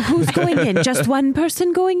 Okay. So who's going in? Just one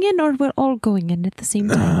person going in, or we're all going in at the same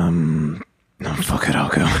time? No, fuck it, I'll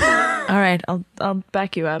go. all right. I'll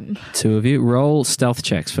back you up. Two of you roll stealth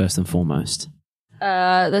checks first and foremost.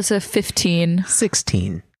 That's a 15.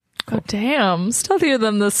 16. Oh, damn. Stealthier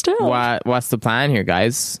than the still. What's the plan here,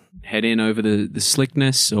 guys? Head in over the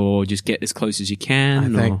slickness, or just get as close as you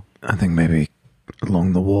can. I think maybe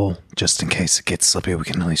along the wall, just in case it gets slippy, we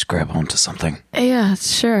can at least grab onto something. Yeah,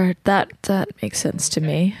 sure. That makes sense to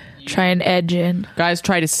me. Try and edge in. Guys,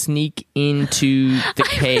 try to sneak into the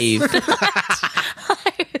cave.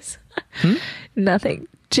 Nothing.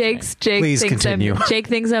 Jake Please thinks continue. Jake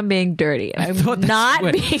thinks I'm being dirty. I'm not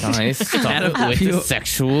being Guys, stop with the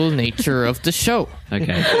sexual nature of the show.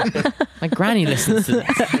 Okay. My granny listens to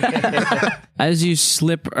this. As you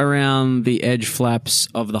slip around the edge flaps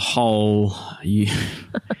of the hole, the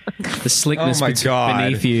slickness Oh my God.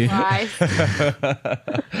 beneath you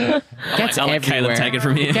Gets I'll let Caleb everywhere. take it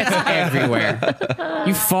from here. Gets everywhere.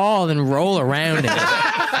 You fall and roll around in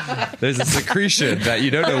it. There's a secretion that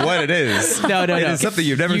you don't know what it is. No. It is something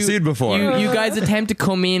you've never seen before. You guys attempt to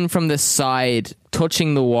come in from the side,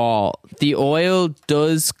 touching the wall. The oil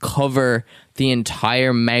does cover the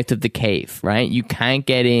entire mouth of the cave, right? You can't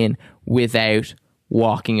get in without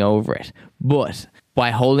walking over it. But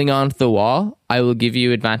by holding on to the wall, I will give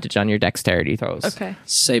you advantage on your dexterity throws. Okay.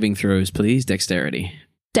 Saving throws, please. Dexterity.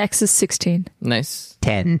 Dex is 16. Nice.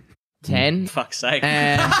 10. 10. Fuck's sake.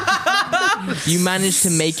 You manage to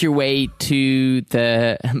make your way to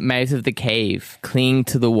the mouth of the cave, cling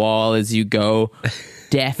to the wall as you go,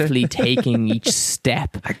 deftly taking each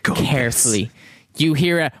step carefully. You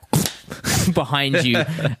hear a behind you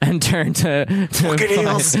and turn to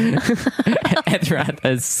Etterath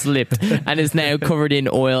has slipped and is now covered in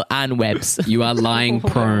oil and webs. You are lying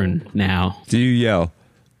prone now. Do you yell?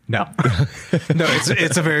 No. No,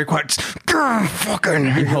 it's a very quiet. Fucking.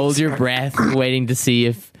 You hold your breath, waiting to see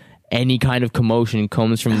if any kind of commotion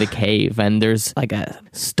comes from the cave, and there's like a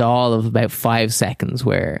stall of about 5 seconds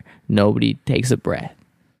where nobody takes a breath.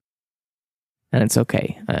 And it's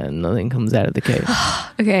okay. Nothing comes out of the cave.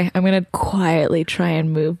 Okay, I'm going to quietly try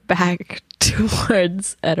and move back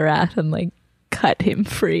towards Etterath and like cut him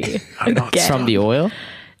free. I'm not again. From the oil?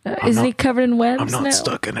 Isn't he covered in webs I'm not now?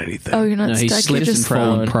 stuck in anything. Oh, you're not No, he stuck. slips You're and just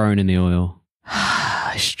fallen prone in the oil.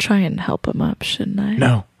 I should try and help him up, shouldn't I?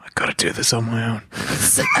 No, I gotta do this on my own.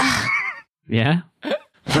 Yeah?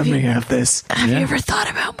 Let me have this. Have you ever thought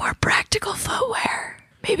about more practical footwear?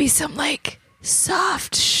 Maybe some like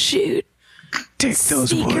soft shoe. Take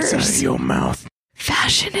those words out of your mouth.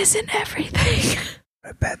 Fashion isn't everything.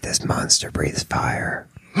 I bet this monster breathes fire.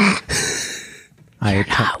 I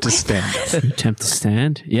attempt to stand. You attempt to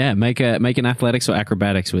stand? Yeah, make an athletics or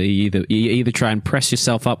acrobatics where you either try and press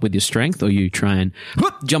yourself up with your strength, or you try and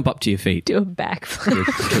jump up to your feet. Do a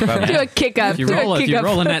backflip. Do a kick up. If you Do a roll kick up.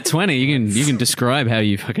 in that 20, you can describe how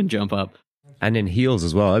you fucking jump up. And in heels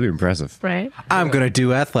as well. That'd be impressive. Right. I'm gonna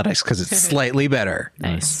do athletics because it's slightly better.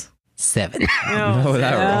 Nice. 7. Oh,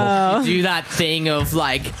 that roll. Do that thing of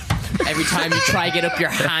like every time you try to get up your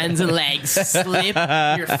hands and legs slip,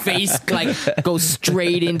 your face like goes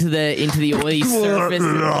straight into the oily surface.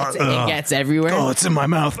 It gets everywhere. Oh, it's in my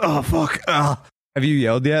mouth. Oh, fuck. Have you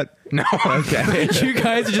yelled yet? No. Okay. You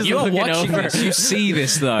guys are just You're looking watching over. this. You see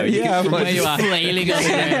this though. Yeah, I'm Where like, you are flailing over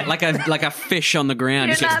there. like a fish on the ground.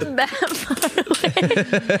 You're Just not that far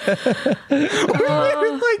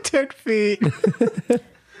away. like 10 feet.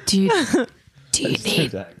 Do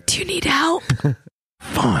you need help?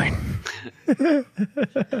 Fine.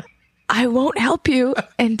 I won't help you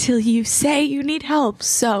until you say you need help.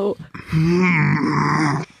 So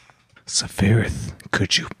Safirith,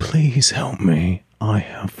 could you please help me? I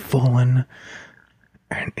have fallen,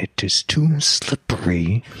 and it is too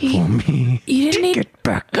slippery for me you didn't to need. get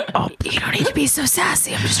back up. You don't need to be so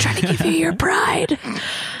sassy. I'm just trying to give you your pride.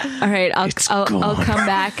 All right, I'll come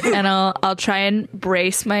back and I'll try and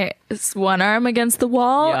brace my one arm against the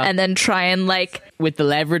wall, Yeah. and then try and like. With the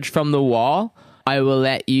leverage from the wall, I will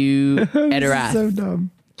let you, Etterath, so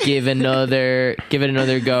dumb. give it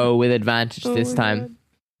another go with advantage this time.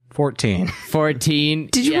 14. 14.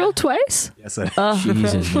 Did you roll twice? Yes, I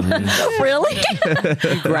Jesus, man. Really?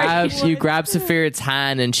 You grab Safirith's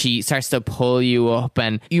hand and she starts to pull you up,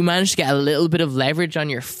 and you manage to get a little bit of leverage on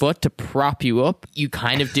your foot to prop you up. You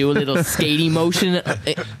kind of do a little skating motion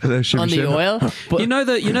on the oil. But You know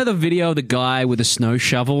the video of the guy with a snow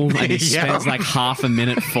shovel and he spends like half a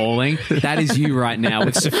minute falling? That is you right now,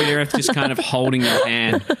 with Safirith just kind of holding your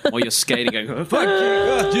hand while you're skating going, oh,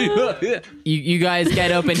 fuck you. you guys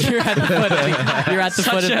get up and you're at the foot of the, you're at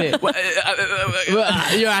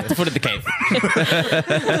the foot of the cave.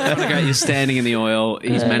 You're standing in the oil.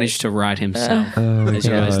 He's managed to right himself as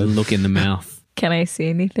you guys look in the mouth. Can I see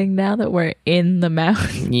anything now that we're in the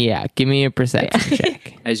mouth? Yeah, give me a perception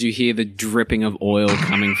check. As you hear the dripping of oil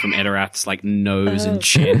coming from Etterath's like nose and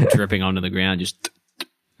chin dripping onto the ground, just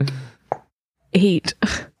 8.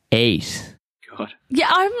 8. God. Yeah,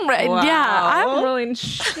 I'm right. Wow. Yeah, I'm rolling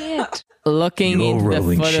shit. Looking You're into the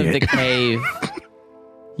rolling foot of shit. the cave,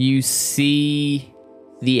 you see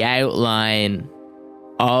the outline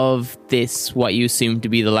of this, what you assume to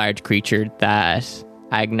be the large creature that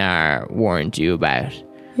Agenar warned you about.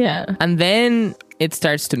 Yeah. And then it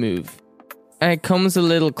starts to move. And it comes a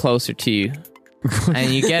little closer to you.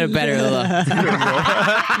 And you get a better look.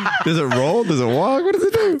 Does it roll? Does it walk? What does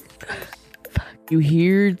it do? You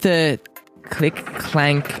hear the click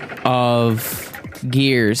clank of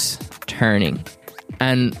gears turning,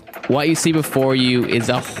 and what you see before you is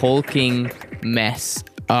a hulking mess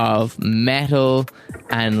of metal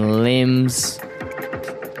and limbs,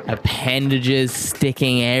 appendages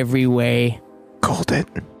sticking every way. called it.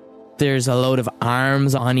 There's a load of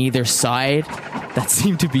arms on either side that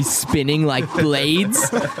seem to be spinning like blades.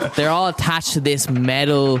 They're all attached to this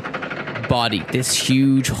metal body, this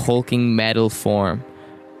huge hulking metal form.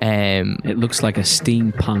 It looks like a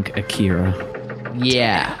steampunk Akira.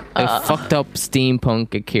 Yeah, a fucked up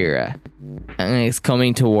steampunk Akira. And it's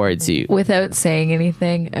coming towards you. Without saying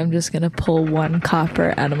anything, I'm just going to pull one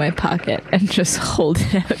copper out of my pocket and just hold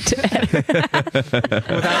it out to Ed.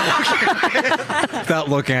 Without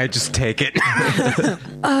looking, I just take it.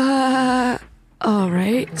 All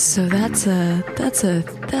right. So that's a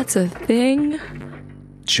thing.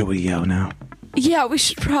 Should we yell now? Yeah, we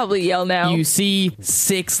should probably yell now. You see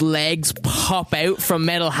 6 legs pop out from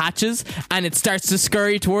metal hatches, and it starts to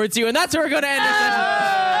scurry towards you, and that's where we're going to end the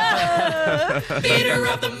session. Theater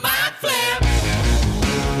of the Mind Flip.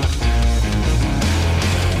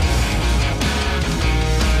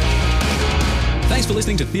 Thanks for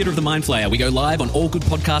listening to Theatre of the Mind Flayer. We go live on all good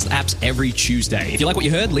podcast apps every Tuesday. If you like what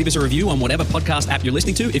you heard, leave us a review on whatever podcast app you're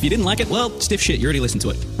listening to. If you didn't like it, well, stiff shit, you already listened to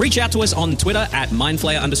it. Reach out to us on Twitter at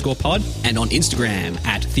mindflayer_pod and on Instagram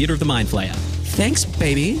at Theatre of the Mind Flayer. Thanks,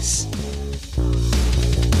 babies.